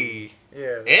 Hey.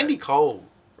 Yeah. Andy Cole.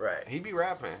 Right. He be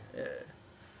rapping. Yeah.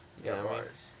 You know what I mean?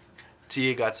 bars.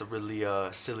 Tia got a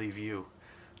really silly view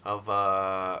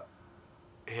of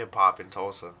hip hop in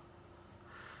Tulsa.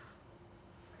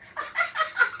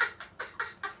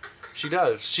 She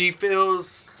does. She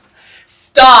feels.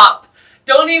 Stop!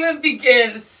 Don't even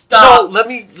begin. Stop. No, let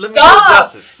me do Stop!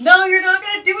 justice. No, you're not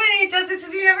gonna do any justice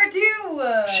because you never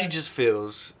do. She just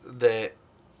feels that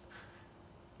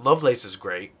Lovelace is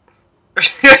great.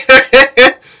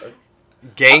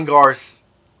 Gengar's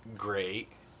great.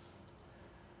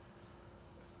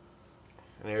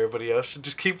 And everybody else should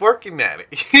just keep working at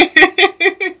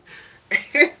it.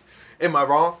 Am I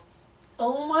wrong?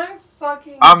 Oh my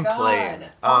fucking I'm god. playing.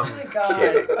 Oh my god.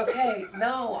 kidding. Okay,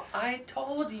 no, I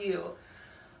told you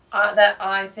that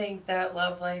I think that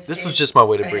Lovelace This is was just my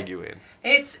way to bring you in.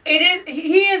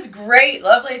 He is great.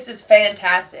 Lovelace is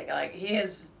fantastic. Like, he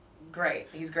is great.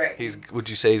 He's great. Would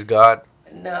you say he's God?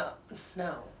 No.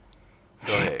 Go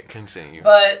ahead, continue.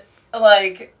 But,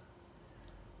 like,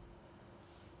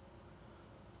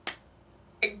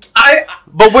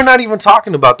 But we're not even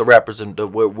talking about the rappers that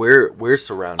we're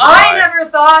surrounded I by. never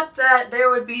thought that there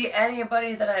would be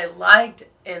anybody that I liked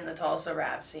in the Tulsa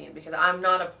rap scene because I'm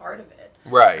not a part of it.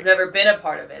 Right. I've never been a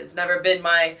part of it. It's never been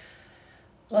my,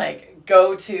 like,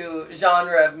 go-to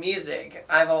genre of music.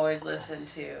 I've always listened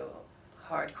to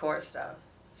hardcore stuff.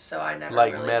 So I never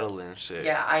like really, metal and shit.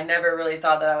 Yeah, I never really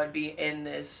thought that I would be in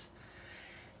this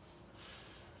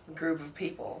group of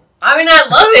people. I mean, I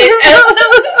love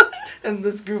it. And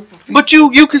this group of people. But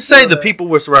you could say the people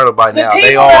we're surrounded by now, The they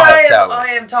people all that have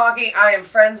talent. I am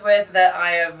friends with, that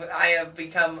I have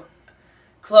become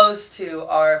close to,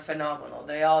 are phenomenal.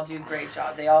 They all do a great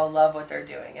job. They all love what they're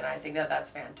doing, and I think that that's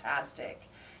fantastic.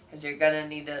 Because you're going to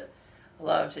need to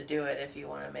love to do it if you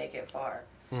want to make it far.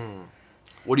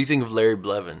 What do you think of Larry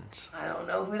Blevins? I don't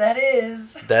know who that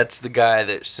is. That's the guy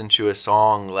that sent you a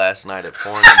song last night at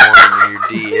 4 in the morning in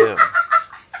your DM.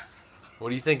 What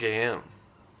do you think of him?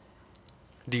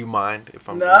 Do you mind if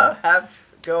I'm No,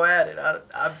 go at it.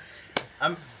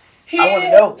 I want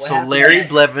to know. What so happened Larry next.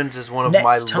 Blevins is one of Next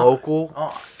my time.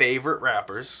 local favorite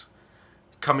rappers,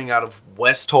 coming out of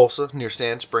West Tulsa near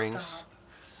Sand Springs.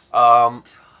 I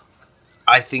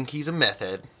think he's a meth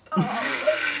head.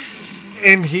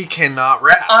 And he cannot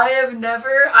rap. I have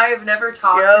never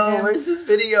talked to him. Where's this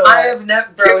video? I have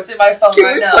never, bro. It's in my phone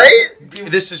right now. Can we play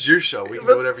it? This is your show. We can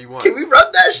do whatever you want. Can we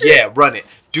run that shit? Yeah, run it,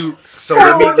 dude. So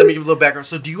let me give you a little background.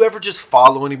 So do you ever just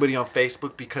follow anybody on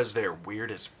Facebook because they're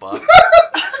weird as fuck?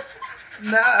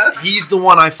 Nah. He's the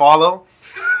one I follow,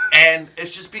 and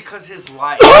it's just because his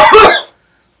life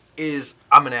is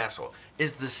I'm an asshole.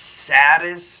 Is the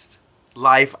saddest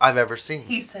life I've ever seen.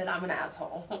 He said I'm an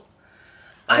asshole.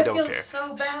 I don't feel care.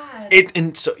 so bad.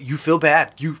 And so you feel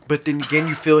bad. But then again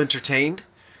you feel entertained,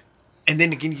 and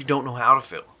then again you don't know how to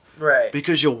feel. Right.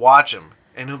 Because you'll watch him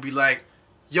and he'll be like,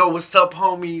 "Yo, what's up,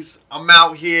 homies? I'm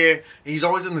out here." And he's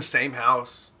always in the same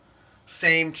house,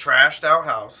 same trashed out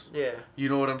house. Yeah. You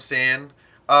know what I'm saying?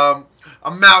 I'm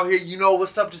out here. You know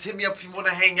what's up? Just hit me up if you want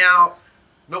to hang out.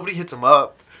 Nobody hits him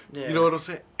up. Yeah. You know what I'm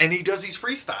saying? And he does these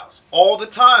freestyles all the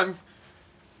time.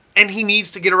 And he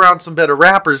needs to get around some better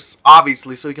rappers,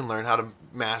 obviously, so he can learn how to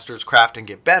master his craft and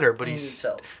get better. But he's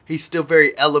still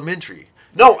very elementary.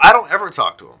 No, I don't ever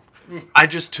talk to him. I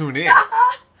just tune in.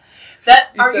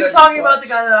 Are you talking about the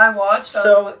guy that I watched?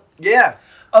 So yeah.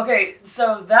 Okay,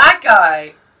 so that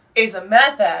guy is a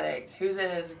meth addict who's in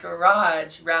his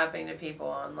garage rapping to people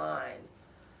online.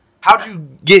 How'd you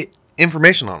get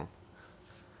information on him?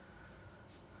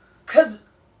 'Cause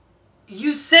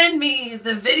you sent me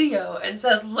the video and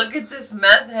said, "Look at this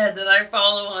meth head that I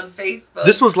follow on Facebook."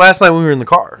 This was last night when we were in the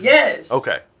car. Yes.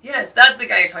 Okay. Yes, that's the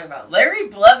guy you're talking about. Larry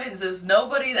Blevins is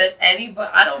nobody that anybody...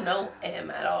 I don't know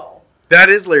him at all. That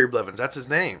is Larry Blevins. That's his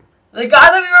name. The guy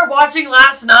that we were watching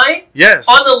last night? Yes.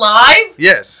 On the live?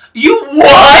 Yes. You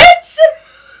what?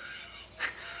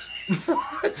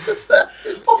 What just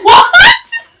happened? What?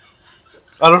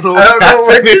 I don't know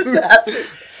what just happened.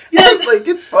 Yeah, like,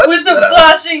 it's funny. with the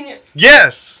flashing...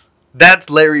 Yes. That's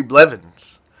Larry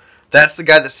Blevins. That's the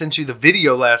guy that sent you the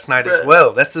video last night as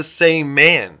well. That's the same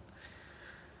man.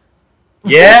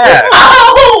 Yeah.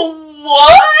 Oh,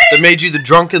 what? That made you the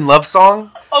drunken love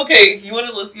song? Okay, you want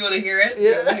to listen? You want to hear it? Yeah.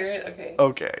 You want to hear it? Okay.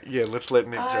 Okay, yeah, let's let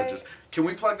Nick judge us. Can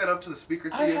we plug that up to the speaker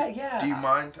to you? Yeah. Do you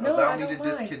mind? No, Allow I me to don't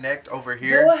mind. disconnect over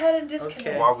here Go ahead and disconnect.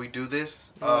 Okay. while we do this.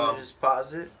 You want to just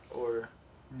pause it? Or...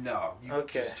 No, you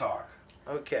just talk.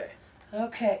 Okay.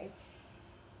 Okay.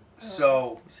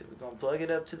 So... So we're going to plug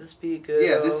it up to the speaker.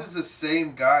 Yeah, this is the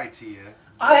same guy, Tia.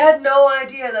 I had no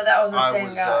idea that was the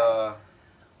same guy.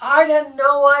 I had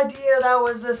no idea that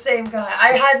was the same guy.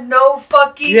 I had no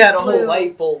fucking You had a clue. whole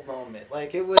light bulb moment.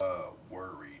 Like, it was...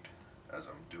 Worried as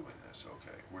I'm doing this,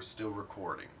 okay. We're still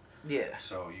recording. Yeah.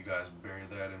 So you guys bear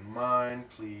that in mind.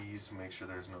 Please make sure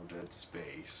there's no dead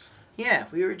space. Yeah,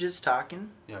 we were just talking.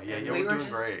 Yeah, We we're were doing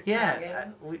just- great. Yeah.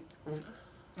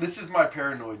 This is my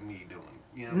paranoid me doing.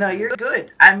 You know No, you're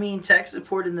good. I mean, tech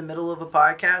support in the middle of a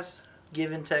podcast,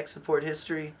 given tech support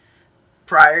history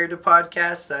prior to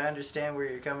podcasts, I understand where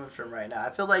you're coming from right now.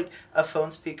 I feel like a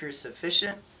phone speaker is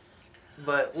sufficient,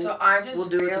 but we'll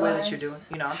do it the way that you're doing.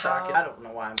 You know, I'm talking. I don't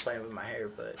know why I'm playing with my hair,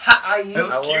 but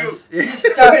You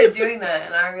started doing that,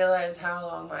 and I realized how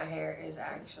long my hair is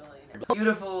actually.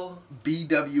 Beautiful.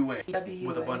 BWA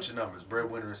with a bunch of numbers.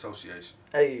 Breadwinner Association.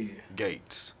 Hey.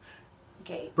 Gates.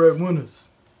 Breadwinners.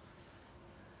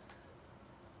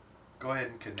 Go ahead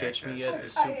and connect. Catch me that at the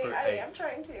shit. Super A. I'm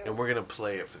trying to. And we're gonna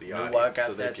play it for the You audience walk out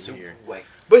so they that can super hear. way.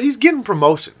 But he's getting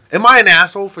promotion. Am I an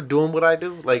asshole for doing what I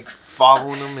do? Like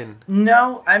following him and.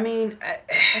 No, I mean.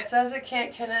 It says it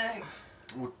can't connect.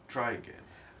 We'll try again.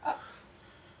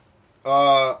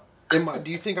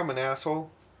 Do you think I'm an asshole?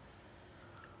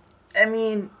 I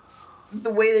mean, the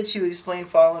way that you explain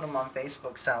following him on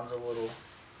Facebook sounds a little.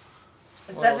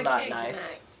 It Well, says it not can't nice.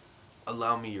 connect.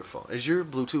 Allow me your phone. Is your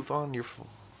Bluetooth on your phone?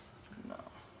 No,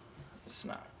 it's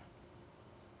not.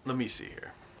 Let me see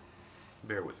here.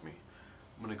 Bear with me.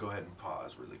 I'm gonna go ahead and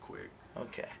pause really quick.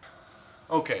 Okay.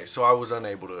 Okay, so I was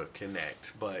unable to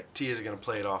connect, but Tia's gonna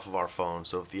play it off of our phone.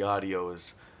 So if the audio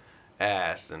is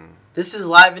ass, then This is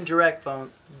live and direct,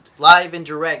 phone. Live and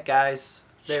direct, guys.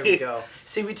 There we go.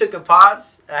 See, we took a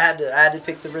pause. I had to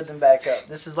pick the rhythm back up.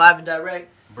 This is live and direct.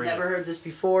 bring Never it heard this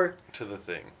before. to the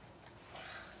thing.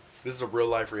 This is a real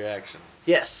life reaction.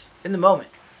 Yes, in the moment.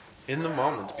 In the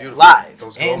moment, it's beautiful. Live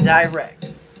Those and vocals. direct.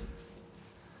 And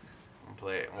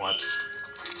play it and watch.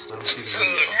 Let them see the So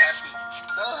video. happy.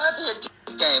 So happy at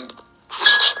this game.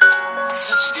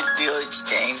 Such a good Felix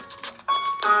game.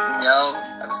 No,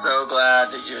 I'm so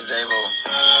glad that you was able.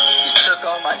 You took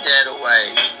all my debt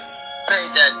away.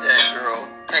 Paid that debt, girl.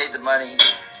 Paid the money.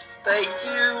 Thank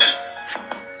you.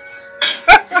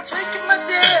 You're taking my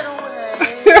dad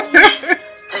away.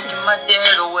 Taking my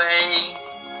dad away.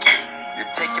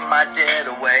 You're taking my dad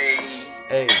away.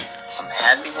 Hey. I'm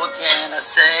happy, what can I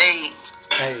say?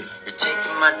 Hey. You're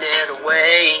taking my dad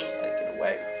away. Take it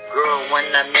away. Girl, when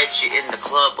I met you in the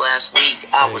club last week,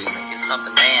 I was thinking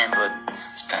something, man, but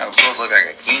this kind of girls look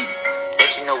like a geek.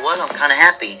 But you know what? I'm kind of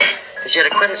happy. Because you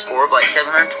had a credit score of like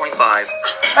 725.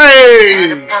 Hey!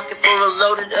 And a pocket full of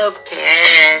loaded of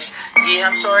cash. Yeah,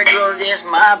 I'm sorry, girl, that's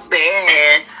my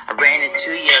bad. I ran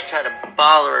into you, I tried to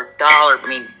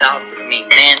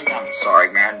man, I'm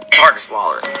sorry, man. It's hard to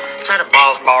swallow. I tried to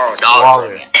borrow a dollar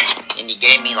from you. And you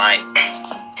gave me like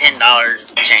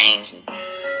 $10 change. And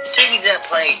you took me to that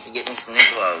place to get me some new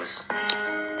clothes.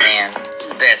 Man, you're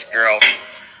the best, girl.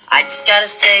 I just gotta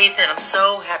say that I'm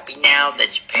so happy now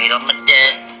that you paid on my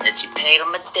debt.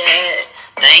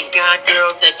 Thank God,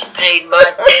 girl, that you paid my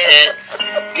debt.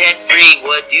 Debt free,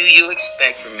 what do you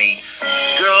expect from me?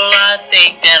 Girl, I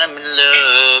think that I'm in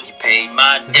love. You paid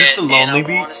my debt, and I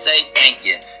wanna say thank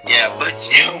you. Yeah, but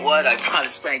you know what? I gotta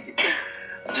spank you.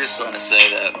 I just wanna say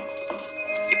that.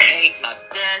 You paid my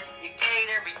debt, you paid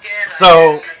every debt.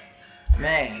 So,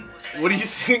 man, what do you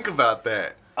think about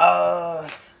that?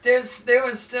 There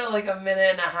was still like a minute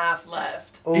and a half left.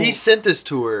 Ooh. He sent this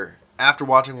to her after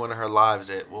watching one of her lives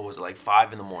at, what was it, like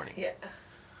 5 in the morning? Yeah.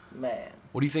 Man.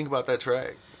 What do you think about that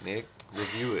track, Nick?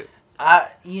 Review it.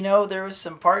 There was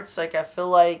some parts, like, I feel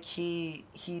like he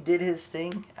did his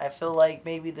thing. I feel like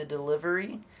maybe the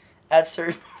delivery at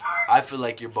certain parts. I feel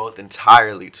like you're both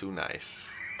entirely too nice.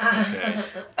 Okay.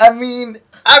 I mean,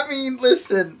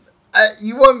 listen.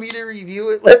 You want me to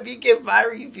review it? Let me give my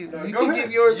review. No, you go can ahead.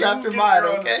 give yours You after give mine,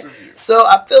 your okay? honest review. So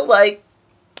I feel like,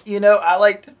 I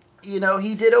like, he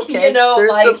did okay. There's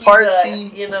like some parts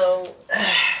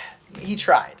he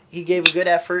tried. He gave a good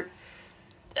effort.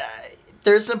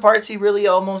 There's some parts he really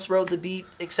almost rode the beat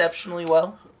exceptionally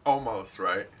well. Almost,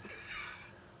 right?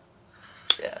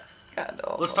 Yeah, kind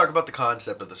of. Let's talk about the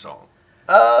concept of the song.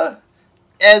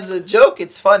 As a joke,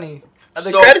 it's funny. The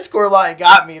So- credit score line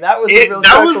got me. That was a real that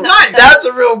chuckle. was nice. That's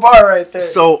a real bar right there.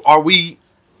 So, are we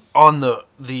on the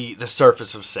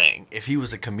surface of saying, if he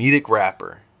was a comedic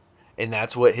rapper, and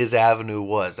that's what his avenue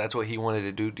was, that's what he wanted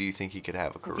to do, do you think he could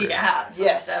have a career? Yeah,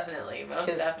 Yes. definitely. Most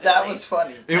definitely. That was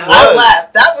funny. It I I was.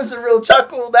 laughed. That was a real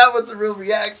chuckle. That was a real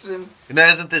reaction. And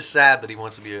now, isn't this sad that he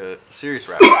wants to be a serious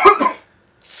rapper?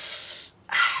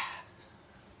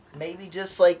 Maybe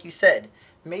just like you said,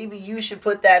 maybe you should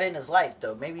put that in his life,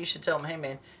 though. Maybe you should tell him, hey,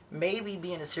 man, maybe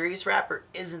being a serious rapper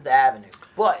isn't the avenue.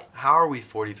 But, How are we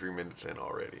 43 minutes in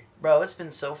already? bro, it's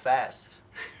been so fast.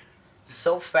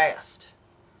 So fast.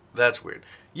 That's weird.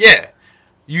 Yeah.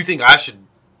 You think I should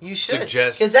You should.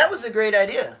 suggest... Because that was a great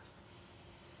idea.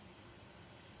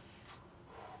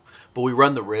 But we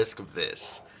run the risk of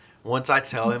this. Once I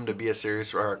tell him to be a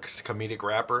serious or comedic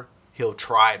rapper, he'll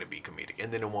try to be comedic,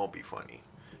 and then it won't be funny.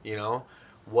 You know?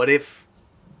 What if...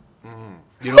 you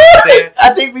know what I'm saying?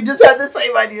 I think we just had the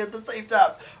same idea at the same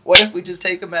time. What if we just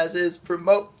take him as is,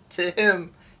 promote to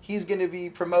him, he's going to be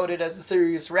promoted as a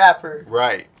serious rapper,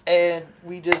 Right. and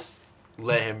we just...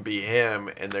 Let him be him,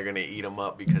 and they're going to eat him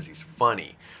up because he's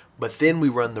funny. But then we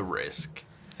run the risk.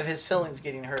 of his feelings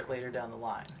getting hurt later down the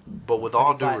line. But with When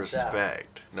all he due finds out.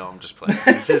 respect... No, I'm just playing.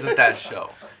 This isn't that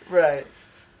show. Right.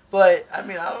 But, I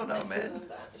mean, I don't know, man.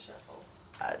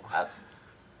 I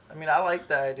mean, I like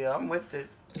the idea. I'm with it,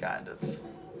 kind of.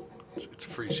 It's a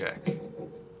free check.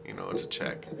 You know, it's a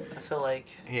check. I feel like...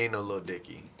 He ain't no little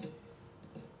Dicky.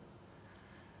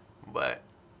 But...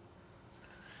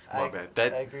 My bad.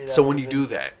 I agree that So when would you be- do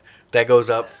that, that goes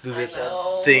up through I this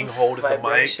know. thing holding the mic.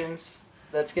 vibrations,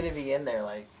 that's going to be in there,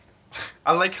 like...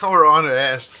 I like how we're on her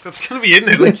ass. That's gonna be in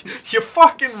there. Like, you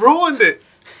fucking ruined it.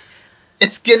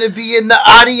 It's going to be in the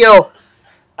audio!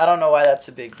 I don't know why that's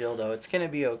a big deal, though. It's going to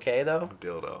be okay, though.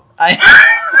 Dildo.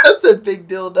 That's a big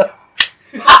dildo.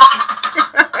 It's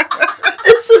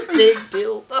a big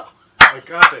dildo. I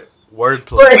got it.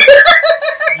 Wordplay.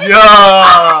 Like-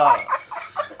 Yeah.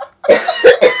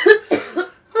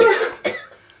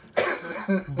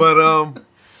 But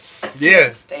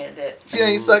yeah. Stand it. If you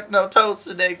ain't sucked no toes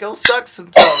today, go suck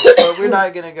some toes. But we're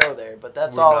not gonna go there. But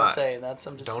that's We're all not. I'm saying.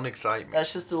 Don't excite me.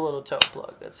 That's just a little toe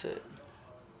plug. That's it.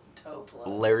 Toe plug.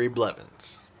 Larry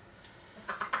Blevins.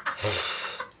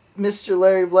 Mr.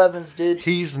 Larry Blevins did.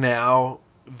 He's now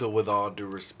the with all due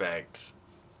respect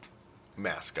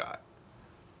mascot.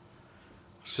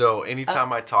 So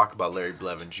anytime I talk about Larry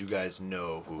Blevins, you guys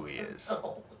know who he is.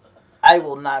 Oh. I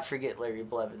will not forget Larry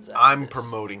Blevins. After I'm this.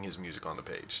 promoting his music on the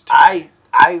page. I've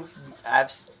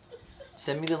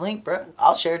Send me the link, bro.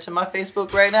 I'll share it to my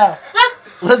Facebook right now.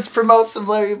 Let's promote some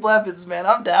Larry Blevins, man.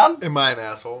 I'm down. Am I an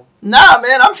asshole? Nah,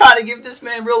 man. I'm trying to give this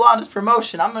man real honest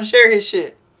promotion. I'm gonna share his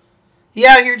shit. He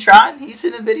out here trying. He's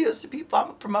sending videos to people. I'm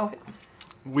gonna promote him.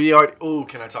 We already. Oh,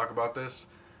 can I talk about this?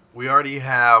 We already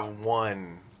have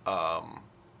one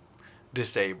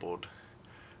disabled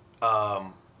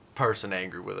person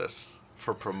angry with us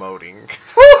for promoting.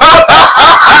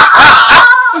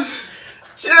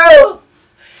 Chill.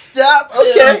 Stop.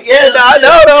 Okay.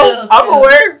 No. I'm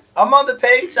aware. I'm on the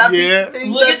page. I see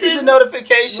things. I see the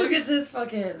notifications. Look at this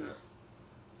fucking.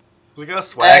 Look how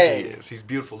swag he is. He's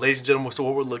beautiful. Ladies and gentlemen, so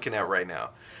what we're looking at right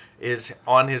now is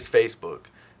on his Facebook.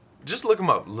 Just look him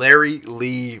up. Larry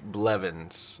Lee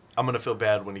Blevins. I'm going to feel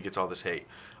bad when he gets all this hate.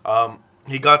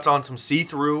 He got on some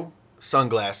see-through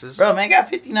sunglasses. Bro, man, got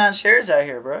 59 shares out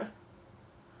here, bro.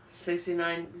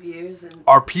 69 views. And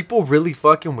Are people really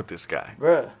fucking with this guy?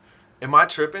 Bro. Am I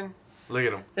tripping? Look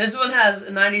at him. This one has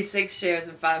 96 shares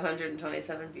and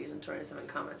 527 views and 27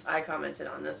 comments. I commented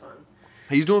on this one.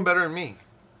 He's doing better than me.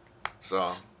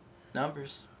 So.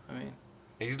 Numbers. I mean.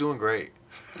 He's doing great.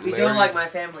 We don't like my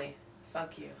family.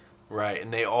 Fuck you. Right,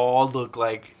 and they all look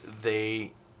like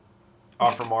they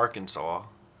are from Arkansas.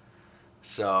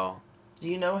 So. Do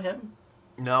you know him?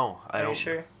 No, I don't. Are you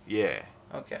sure? Yeah.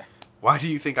 Okay. Why do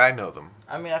you think I know them?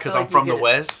 I mean, I feel because like I'm from the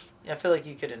West. I feel like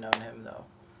you could have known him though.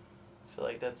 I feel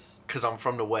like that's. Because I'm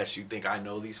from the West, you think I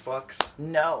know these fucks?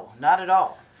 No, not at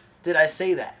all. Did I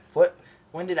say that? What?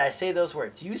 When did I say those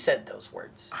words? You said those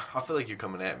words. I feel like you're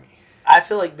coming at me. I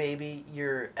feel like maybe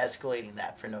you're escalating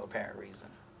that for no apparent reason.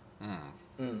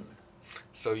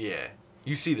 So yeah,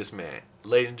 you see this man,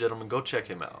 ladies and gentlemen, go check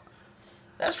him out.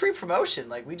 That's free promotion.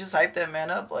 Like, we just hyped that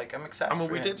man up. Like, I'm excited. I mean,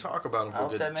 for we him. did talk about him for a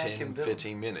good 10, 10,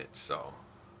 15 minutes. So,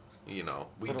 you know,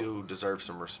 we do deserve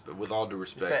some respect. With all due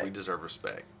respect, we deserve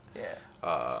respect. Yeah.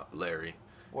 Larry,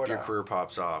 if your career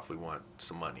pops off, we want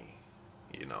some money.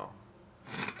 You know.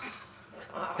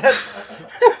 That's.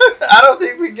 I don't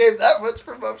think we gave that much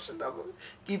promotion. I'm gonna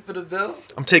keep it a bill.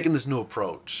 I'm taking this new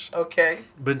approach. Okay.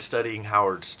 Been studying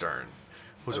Howard Stern,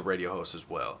 who's a radio host as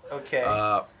well. Okay.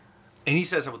 And he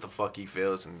says what the fuck he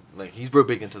feels, and like he's real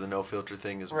big into the no filter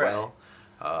thing as well.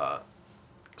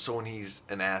 So when he's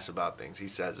an ass about things, he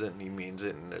says it and he means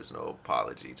it, and there's no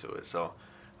apology to it. So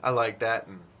I like that,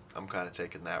 and I'm kind of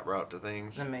taking that route to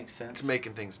things. That makes sense. It's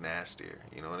making things nastier.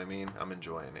 You know what I mean? I'm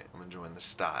enjoying it. I'm enjoying the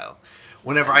style.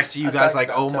 Whenever I see you guys like,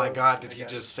 oh my god, did he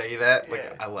just say that?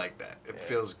 Like, I like that. It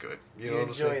feels good. You know what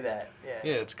I'm saying? Enjoy that. Yeah.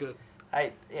 Yeah, it's good.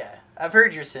 I've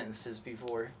heard your sentences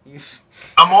before.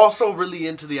 I'm also really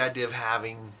into the idea of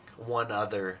having one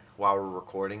other while we're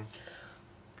recording.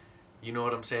 You know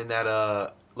what I'm saying?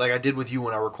 That like I did with you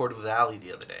when I recorded with Allie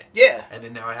the other day. Yeah. And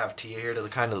then now I have Tia here to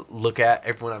kind of look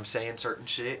at when I'm saying certain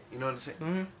shit. You know what I'm saying?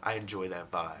 Mm-hmm. I enjoy that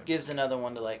vibe. Gives another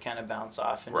one to like kind of bounce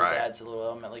off and just adds a little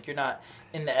element. Like you're not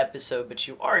in the episode, but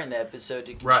you are in the episode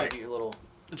to contribute your little.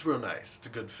 It's real nice. It's a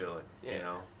good feeling. Yeah. You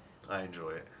know, I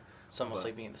enjoy it. It's almost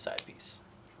like being the side piece.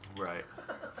 Right.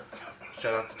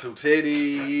 Shout out to Two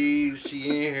Titties.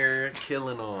 She in here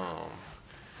killing them.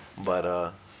 But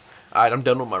alright, I'm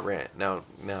done with my rant. Now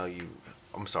you.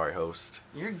 I'm sorry, host.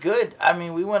 You're good. I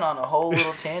mean, we went on a whole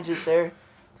little tangent there.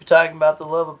 We're talking about the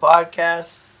love of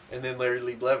podcasts. And then Larry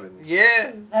Lee Blevins.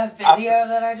 Yeah. That video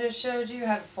that I just showed you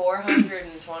had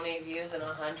 420 views and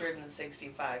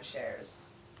 165 shares.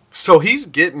 So he's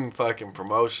getting fucking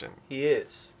promotion. He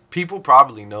is. People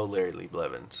probably know Larry Lee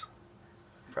Blevins.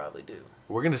 Probably do.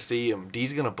 We're going to see him.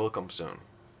 D's going to book him soon.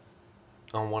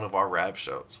 On one of our rap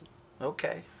shows.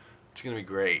 Okay. It's going to be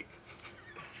great.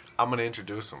 I'm going to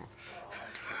introduce him.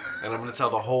 And I'm going to tell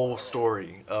the whole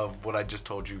story of what I just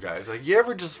told you guys. Like, you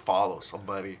ever just follow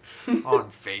somebody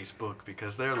on Facebook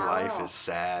because their life is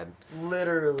sad?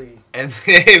 Literally. And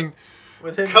then,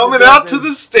 coming out to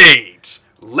the stage,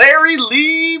 Larry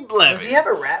Lee Blevins. Does he have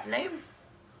a rap name?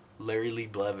 Larry Lee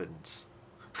Blevins.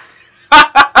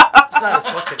 It's not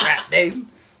his fucking rap name.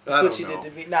 That's what you did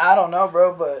to me. Nah, I don't know,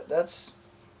 bro, but that's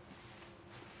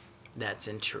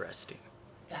interesting.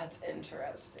 That's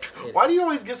interesting. Why do you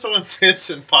always get so intense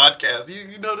in podcasts?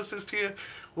 You notice this, Tia?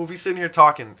 We'll be sitting here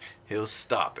talking. He'll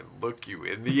stop and look you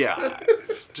in the eyes.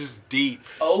 Just deep.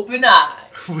 Open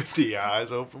eyes. With the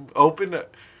eyes open. Open.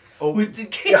 With the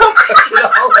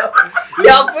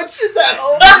Y'all butchered that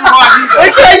whole thing.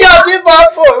 Okay, y'all did my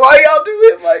point. Why y'all do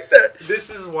it like that? This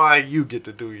is why you get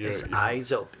to do your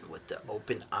eyes open with the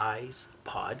Open Eyes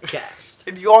podcast.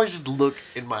 And you always just look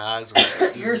in my eyes.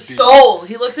 Your soul.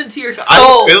 He looks into your soul.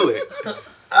 I feel it.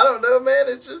 I don't know, man.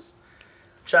 It's just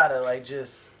try to like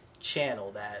just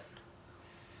channel that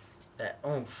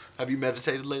oomph. Have you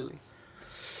meditated lately?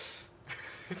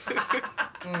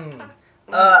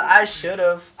 I should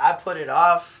have. I put it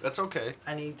off. That's okay.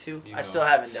 I need to. You I know. still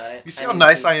haven't done it. You see how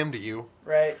nice I am to you?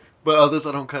 Right. But others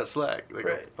I don't cut slack. Like,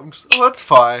 right. I'm just, oh, that's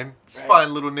fine. It's right.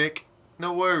 fine, little Nick.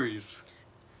 No worries.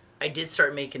 I did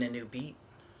start making a new beat.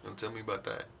 Don't tell me about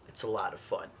that. It's a lot of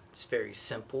fun. It's very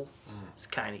simple. It's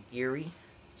kind of eerie.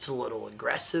 It's a little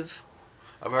aggressive.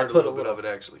 I've heard a little bit of it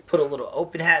actually. Put a little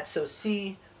open hat. So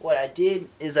see, what I did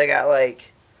is I got like,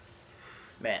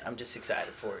 man, I'm just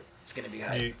excited for it. It's gonna be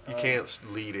hype. You can't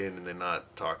lead in and then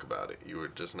not talk about it. You were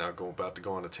just now about to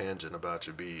go on a tangent about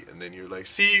your beat, and then you're like,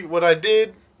 see what I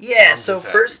did? Yeah. So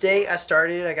first day I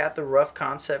started, I got the rough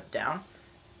concept down,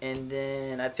 and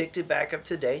then I picked it back up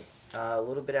today, a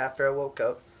little bit after I woke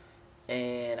up,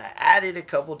 and I added a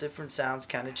couple different sounds,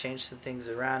 kind of changed some things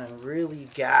around, and really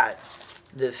got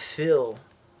the feel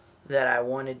that I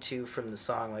wanted to from the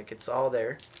song. Like, it's all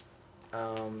there.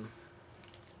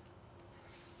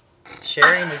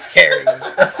 Sharing is caring.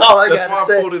 That's all I gotta say. That's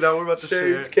why I pulled it out. We're about to share.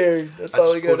 Sharing is caring. That's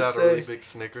all I gotta say. I just pulled out a really big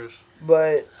Snickers.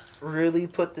 But really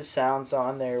put the sounds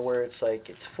on there where it's like,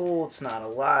 it's full, it's not a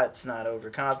lot, it's not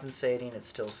overcompensating, it's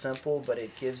still simple, but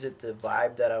it gives it the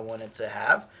vibe that I want it to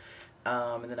have.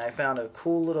 And then I found a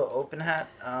cool little open hat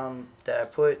that I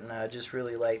put, and I just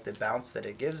really like the bounce that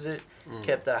it gives it.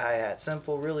 Kept the hi-hat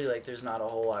simple. Really, like, there's not a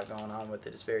whole lot going on with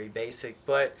it. It's very basic,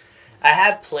 but I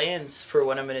have plans for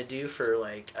what I'm going to do for,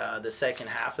 like, the second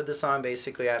half of the song,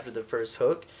 basically after the first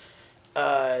hook.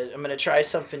 I'm going to try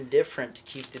something different to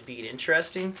keep the beat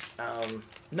interesting.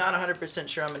 Not 100%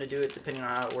 sure I'm going to do it depending on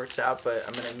how it works out, but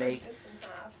I'm going to make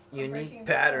unique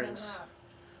patterns.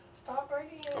 Stop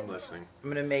breaking it. I'm listening. I'm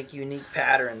going to make unique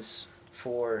patterns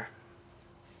for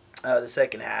the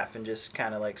second half and just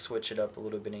kind of like switch it up a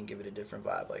little bit and give it a different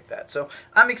vibe like that. So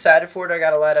I'm excited for it. I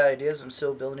got a lot of ideas. I'm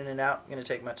still building it out. I'm going to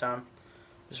take my time.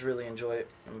 Just really enjoy it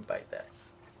and bite that.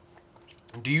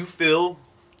 Do you feel...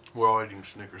 We're all eating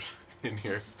Snickers in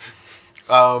here.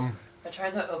 I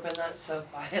tried to open that so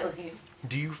quietly.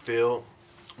 Do you feel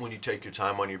when you take your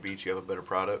time on your beats you have a better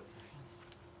product?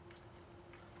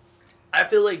 I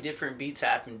feel like different beats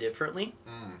happen differently.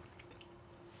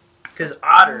 Because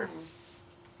Otter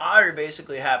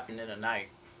basically happened in a night.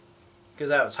 Because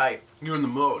that was hype. You're in the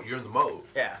mode.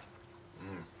 Yeah.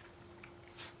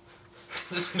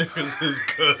 This Snickers is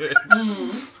good.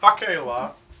 I can't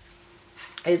lie.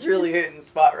 It's really hitting the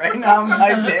spot right now. I'm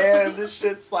like, damn, this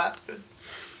shit's slapping.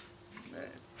 Man.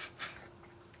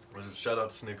 Shout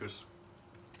out to Snickers.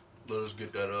 Let us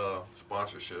get that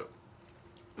sponsorship.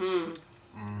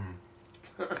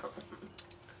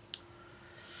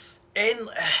 And,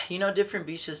 you know, different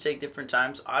beats just take different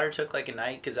times. Otter took like a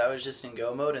night because I was just in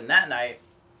go mode. And that night,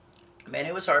 man,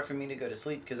 it was hard for me to go to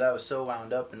sleep because I was so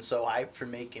wound up and so hyped for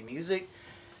making music.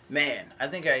 Man, I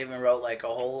think I even wrote like a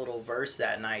whole little verse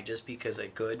that night just because I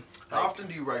could. How often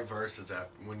do you write verses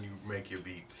when you make your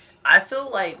beats? I feel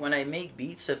like when I make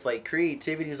beats, if like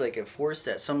creativity is like a force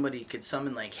that somebody could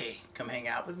summon, like, hey, come hang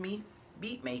out with me,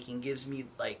 beat making gives me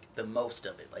like the most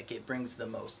of it. Like, it brings the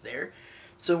most there.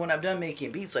 So when I'm done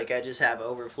making beats, like, I just have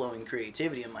overflowing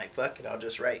creativity. I'm like, fuck it, I'll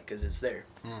just write because it's there.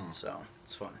 So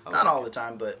it's fun. Not all the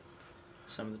time, but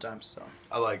some of the time. So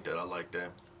I like that.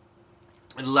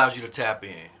 It allows you to tap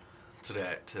in to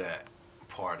that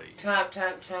party. Tap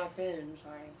in.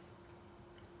 Sorry.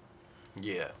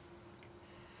 Yeah.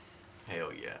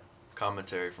 Hell yeah.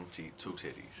 Commentary from two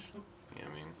titties. You know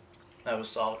what I mean? That was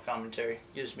solid commentary.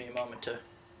 Gives me a moment to...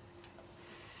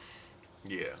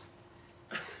 Yeah.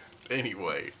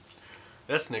 Anyway,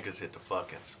 that Snickers hit the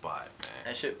fucking spot, man.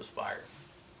 That shit was fire.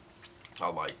 I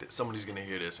liked it. Somebody's gonna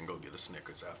hear this and go get a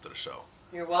Snickers after the show.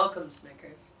 You're welcome,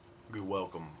 Snickers. You're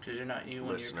welcome. Because you're not you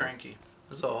listener. when you're cranky.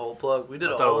 That's a whole plug. We did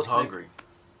I a thought whole I was hungry.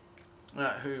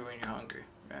 Not who when you're hungry.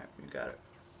 Right, you got it.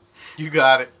 You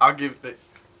got it. I'll give it.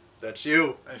 That's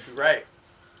you. If you're right.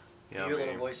 Yeah, your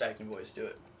little voice acting voice, do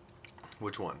it.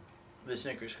 Which one? The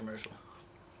Snickers commercial.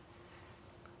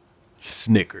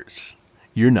 Snickers.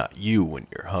 You're not you when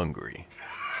you're hungry.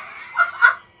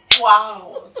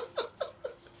 Wow.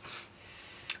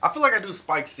 I feel like I do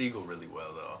Spike Siegel really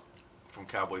well though, from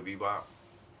Cowboy Bebop.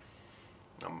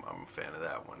 I'm a fan of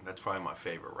that one. That's probably my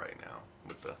favorite right now.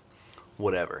 With the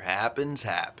whatever happens,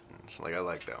 happens. Like, I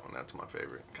like that one. That's my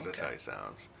favorite because that's how he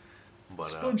sounds.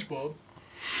 But SpongeBob.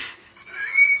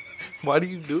 Why do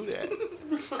you do that?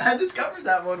 I discovered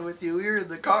that one with you. We were in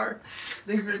the car.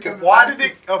 Why did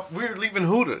it? We were leaving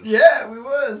Hooters. Yeah, we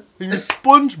was. And you're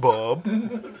SpongeBob.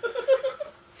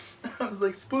 I was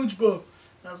like, SpongeBob.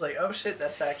 And I was like, oh shit,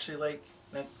 that's actually like,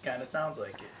 that kind of sounds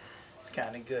like it. It's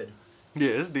kind of good. Yeah,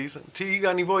 it's decent. T, you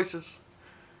got any voices?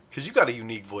 Because you got a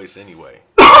unique voice anyway.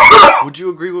 Would you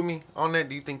agree with me on that?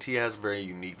 Do you think Tia has a very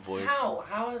unique voice? How?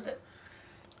 How is it?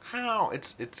 How?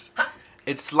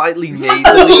 It's slightly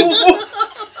nasally.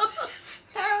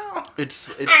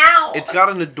 It's got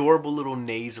an adorable little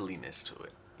nasaliness to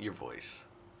it. Your voice.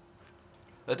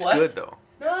 That's What? good though.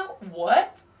 No.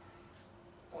 What?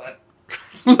 What?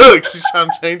 Look, she's trying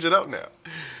to change it up now.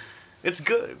 It's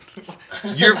good.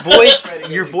 Your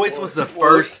voice was the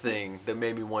first thing that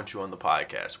made me want you on the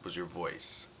podcast. Was your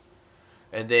voice,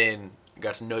 and then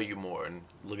got to know you more. And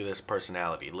look at this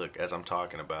personality. Look, as I'm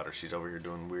talking about her, she's over here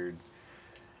doing weird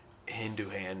Hindu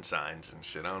hand signs and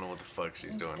shit. I don't know what the fuck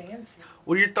she's doing. Dancing.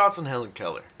 What are your thoughts on Helen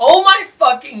Keller? Oh my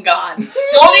fucking god!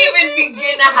 Don't even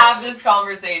begin to have this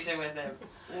conversation with him.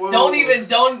 Whoa.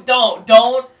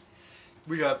 Don't.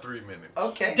 We got 3 minutes.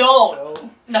 Okay. Don't. So,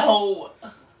 No.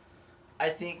 I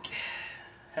think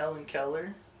Helen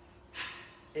Keller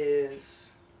is.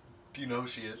 Do you know who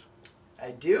she is? I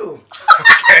do.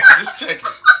 Okay, just checking.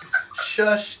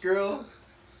 Shush, girl.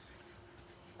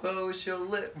 Close your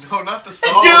lips. No, not the Do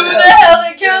song. the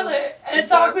Helen Keller and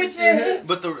talk with your hips.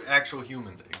 But the actual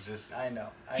human that existed. I know.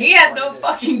 He has no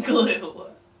fucking clue.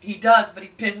 He does, but he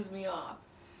pisses me off.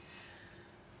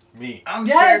 Me. I'm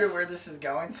Yes. scared of where this is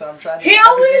going, so I'm trying to. He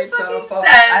always navigate, so I don't fucking fall-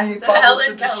 says I ain't that falling Helen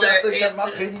into the Keller traps, I got is my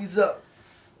the- pennies up.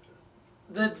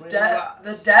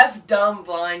 The deaf, dumb,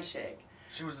 blind chick.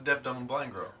 She was a deaf, dumb, and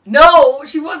blind girl. No,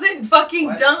 she wasn't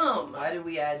fucking dumb. Why did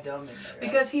we add dumb in there?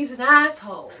 Because he's an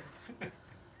asshole.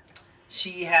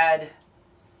 She had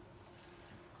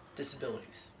disabilities.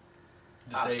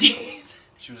 Disabled.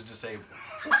 She was disabled.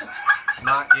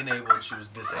 Not enabled, she was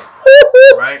disabled.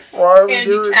 Right? Why are we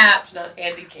doing Handicapped, not this?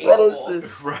 handicapable. What is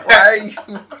this? Right. Why are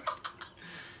you?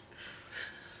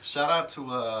 Shout out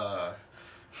to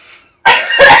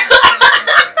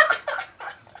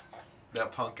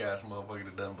that punk ass motherfucker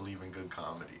that doesn't believe in good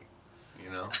comedy. You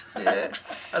know? Yeah,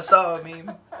 I saw a meme.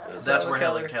 It was That's where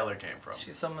Helen Keller came from.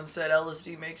 Someone said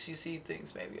LSD makes you see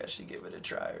things. Maybe I should give it a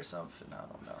try or something. I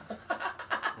don't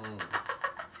know.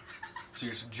 So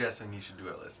you're suggesting you should do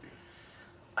LSD?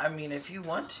 I mean, if you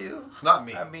want to. Not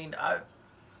me. I mean,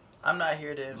 I'm not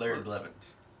here to. Larry influence. Blevins.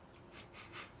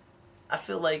 I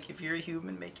feel like if you're a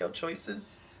human, make your choices.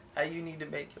 How you need to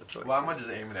make your choices. Why am I just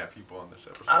aiming at people on this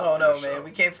episode? I don't know, This show?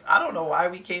 man. I don't know why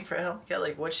we came for Helen Keller.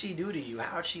 Like, what'd she do to you?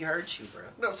 How'd she hurt you, bro?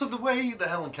 No, so the way the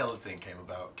Helen Keller thing came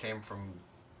about came from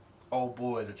old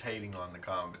boy that's hating on the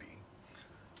comedy.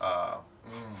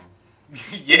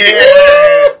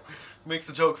 Yeah! Makes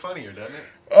the joke funnier, doesn't it?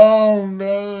 Oh,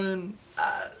 man.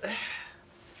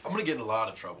 I'm gonna get in a lot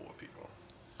of trouble with people.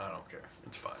 I don't care.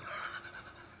 It's fine.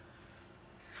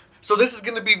 So this is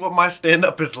gonna be what my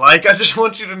stand-up is like. I just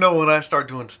want you to know when I start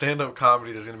doing stand-up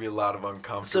comedy, there's gonna be a lot of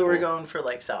uncomfortable. So we're going for,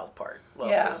 like, South Park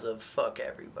levels Yeah. of fuck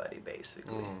everybody,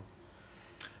 basically.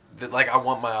 Like, I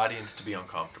want my audience to be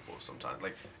uncomfortable sometimes.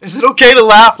 Like, is it okay to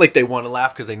laugh? Like, they want to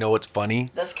laugh because they know it's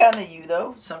funny. That's kind of you,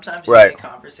 though. Sometimes you Right. make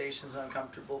conversations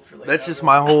uncomfortable for, like, That's no just real-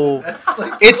 my whole... That's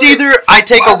like, It's either I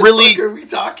take why a the really... fuck are we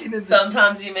talking in this?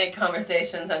 Sometimes you make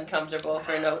conversations uncomfortable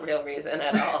for no real reason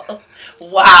at all.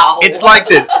 Wow. It's like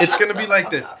this. It's going to be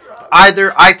like this.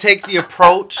 Either I take the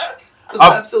approach...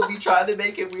 Sometimes he'll be trying to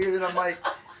make it weird, and I'm like,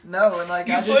 no, and like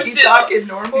You I just pushed keep it- talking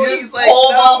normal, You and just he's like, pole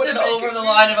no, I vaulted wanna make over it the weird.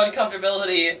 line of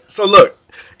uncomfortability. So look,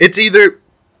 it's either...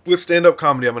 With stand-up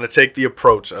comedy, I'm going to take the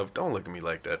approach of, don't look at me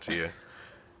like that, Tia.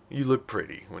 You look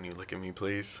pretty when you look at me,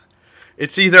 please.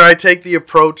 It's either I take the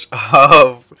approach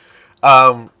of,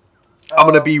 I'm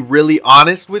going to be really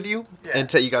honest with you and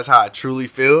tell you guys how I truly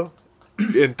feel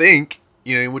and think,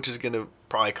 you know, which is going to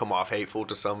probably come off hateful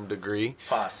to some degree.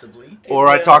 Possibly. Or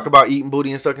I talk about eating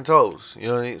booty and sucking toes. You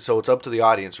know what I mean? So it's up to the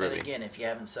audience, really. And again, if you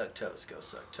haven't sucked toast, go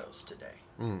suck toast today.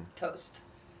 Toast.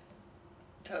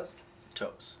 Toast.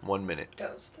 Toast. 1 minute.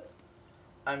 Toast.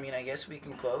 I mean, I guess we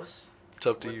can close. It's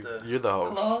up to With you. the- You're the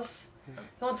host. Close. You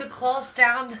want to close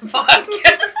down the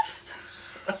podcast?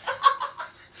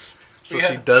 So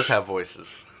she does have voices.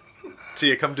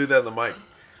 Tia, come do that in the mic.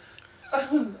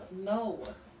 No.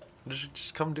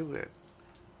 Just come do it.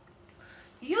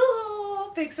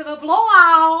 You fixing a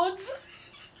blowout.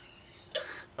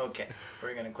 Okay,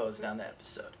 we're going to close down the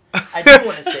episode. I do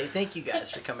want to say thank you guys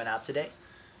for coming out today.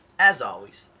 As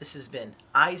always, this has been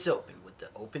Eyes Open with the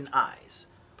Open Eyes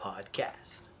podcast.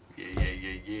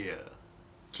 Yeah.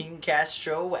 King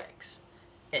Castro X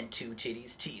and Two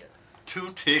Titties Tia.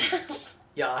 Two titties.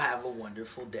 Y'all have a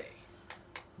wonderful day.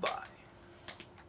 Bye.